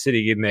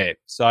sitting in there.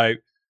 So,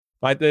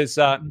 mate, there's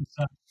a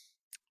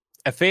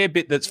fair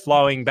bit that's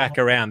flowing back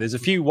around. There's a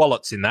few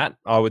wallets in that,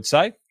 I would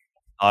say.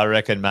 I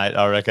reckon, mate.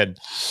 I reckon.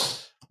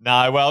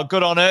 No, well,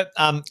 good on her.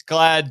 I'm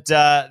glad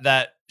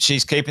that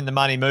she's keeping the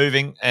money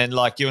moving. And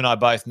like you and I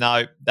both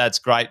know, that's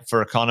great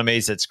for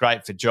economies. It's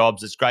great for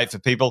jobs. It's great for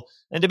people.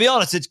 And to be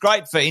honest, it's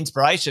great for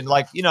inspiration.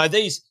 Like,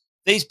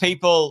 these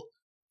people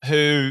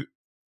who,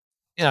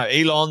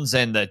 Elons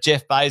and the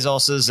Jeff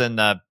Bezoses and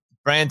the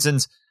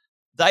Bransons,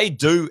 they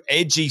do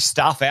edgy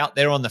stuff out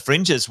there on the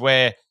fringes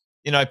where,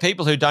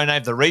 people who don't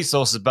have the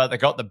resources but they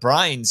got the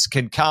brains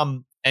can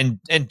come and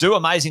do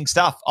amazing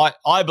stuff.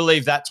 I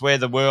believe that's where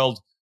the world,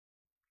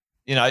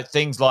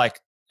 things like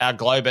our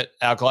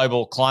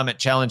global climate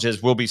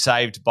challenges will be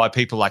saved by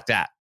people like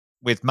that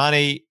with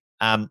money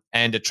and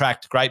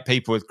attract great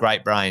people with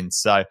great brains.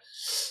 So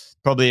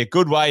probably a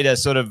good way to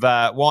sort of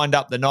wind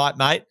up the night,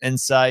 mate, and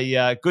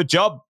say good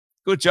job,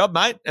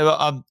 mate.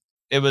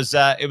 It was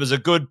a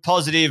good,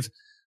 positive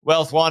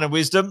wealth, wine, and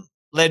wisdom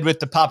led with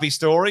the puppy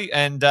story,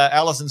 and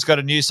Alison's got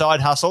a new side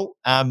hustle,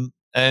 and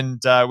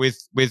with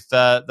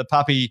the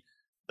puppy,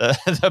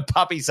 the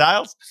puppy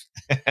sales,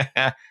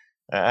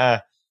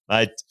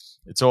 mate,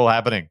 it's all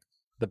happening.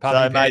 The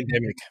puppy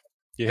pandemic.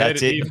 You heard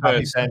it here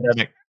first.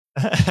 Pandemic.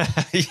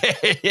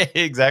 yeah,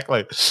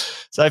 exactly.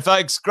 So,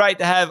 folks, great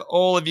to have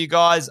all of you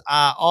guys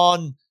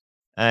on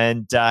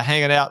and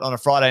hanging out on a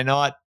Friday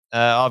night.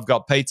 I've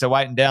got pizza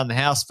waiting down the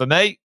house for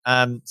me.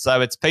 So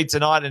it's pizza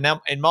night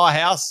in my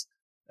house,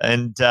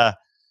 and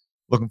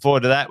looking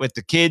forward to that with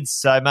the kids.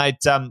 So,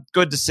 mate,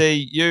 good to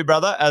see you,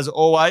 brother, as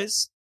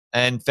always,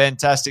 and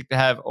fantastic to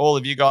have all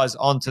of you guys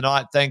on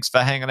tonight. Thanks for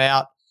hanging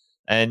out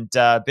and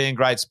being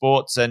great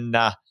sports and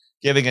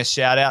giving us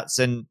shout-outs.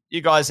 And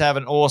you guys have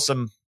an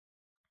awesome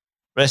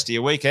rest of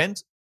your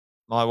weekend.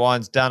 My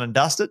wine's done and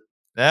dusted.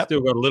 Yep.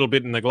 Still got a little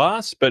bit in the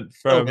glass, but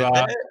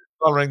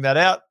I'll ring that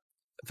out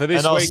for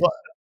this week.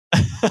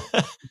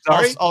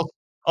 Sorry,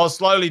 I'll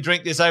slowly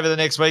drink this over the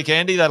next week,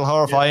 Andy. That'll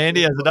horrify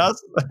Andy as it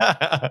does.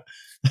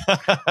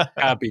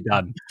 Can't be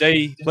done.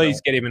 D,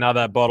 please get him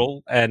another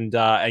bottle and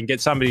get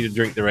somebody to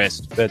drink the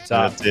rest. But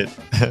that's it.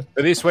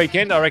 For this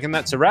weekend, I reckon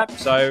that's a wrap.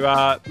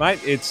 So,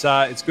 mate, it's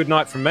good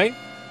night from me.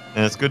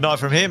 And it's good night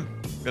from him.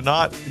 Good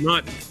night. Good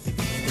night.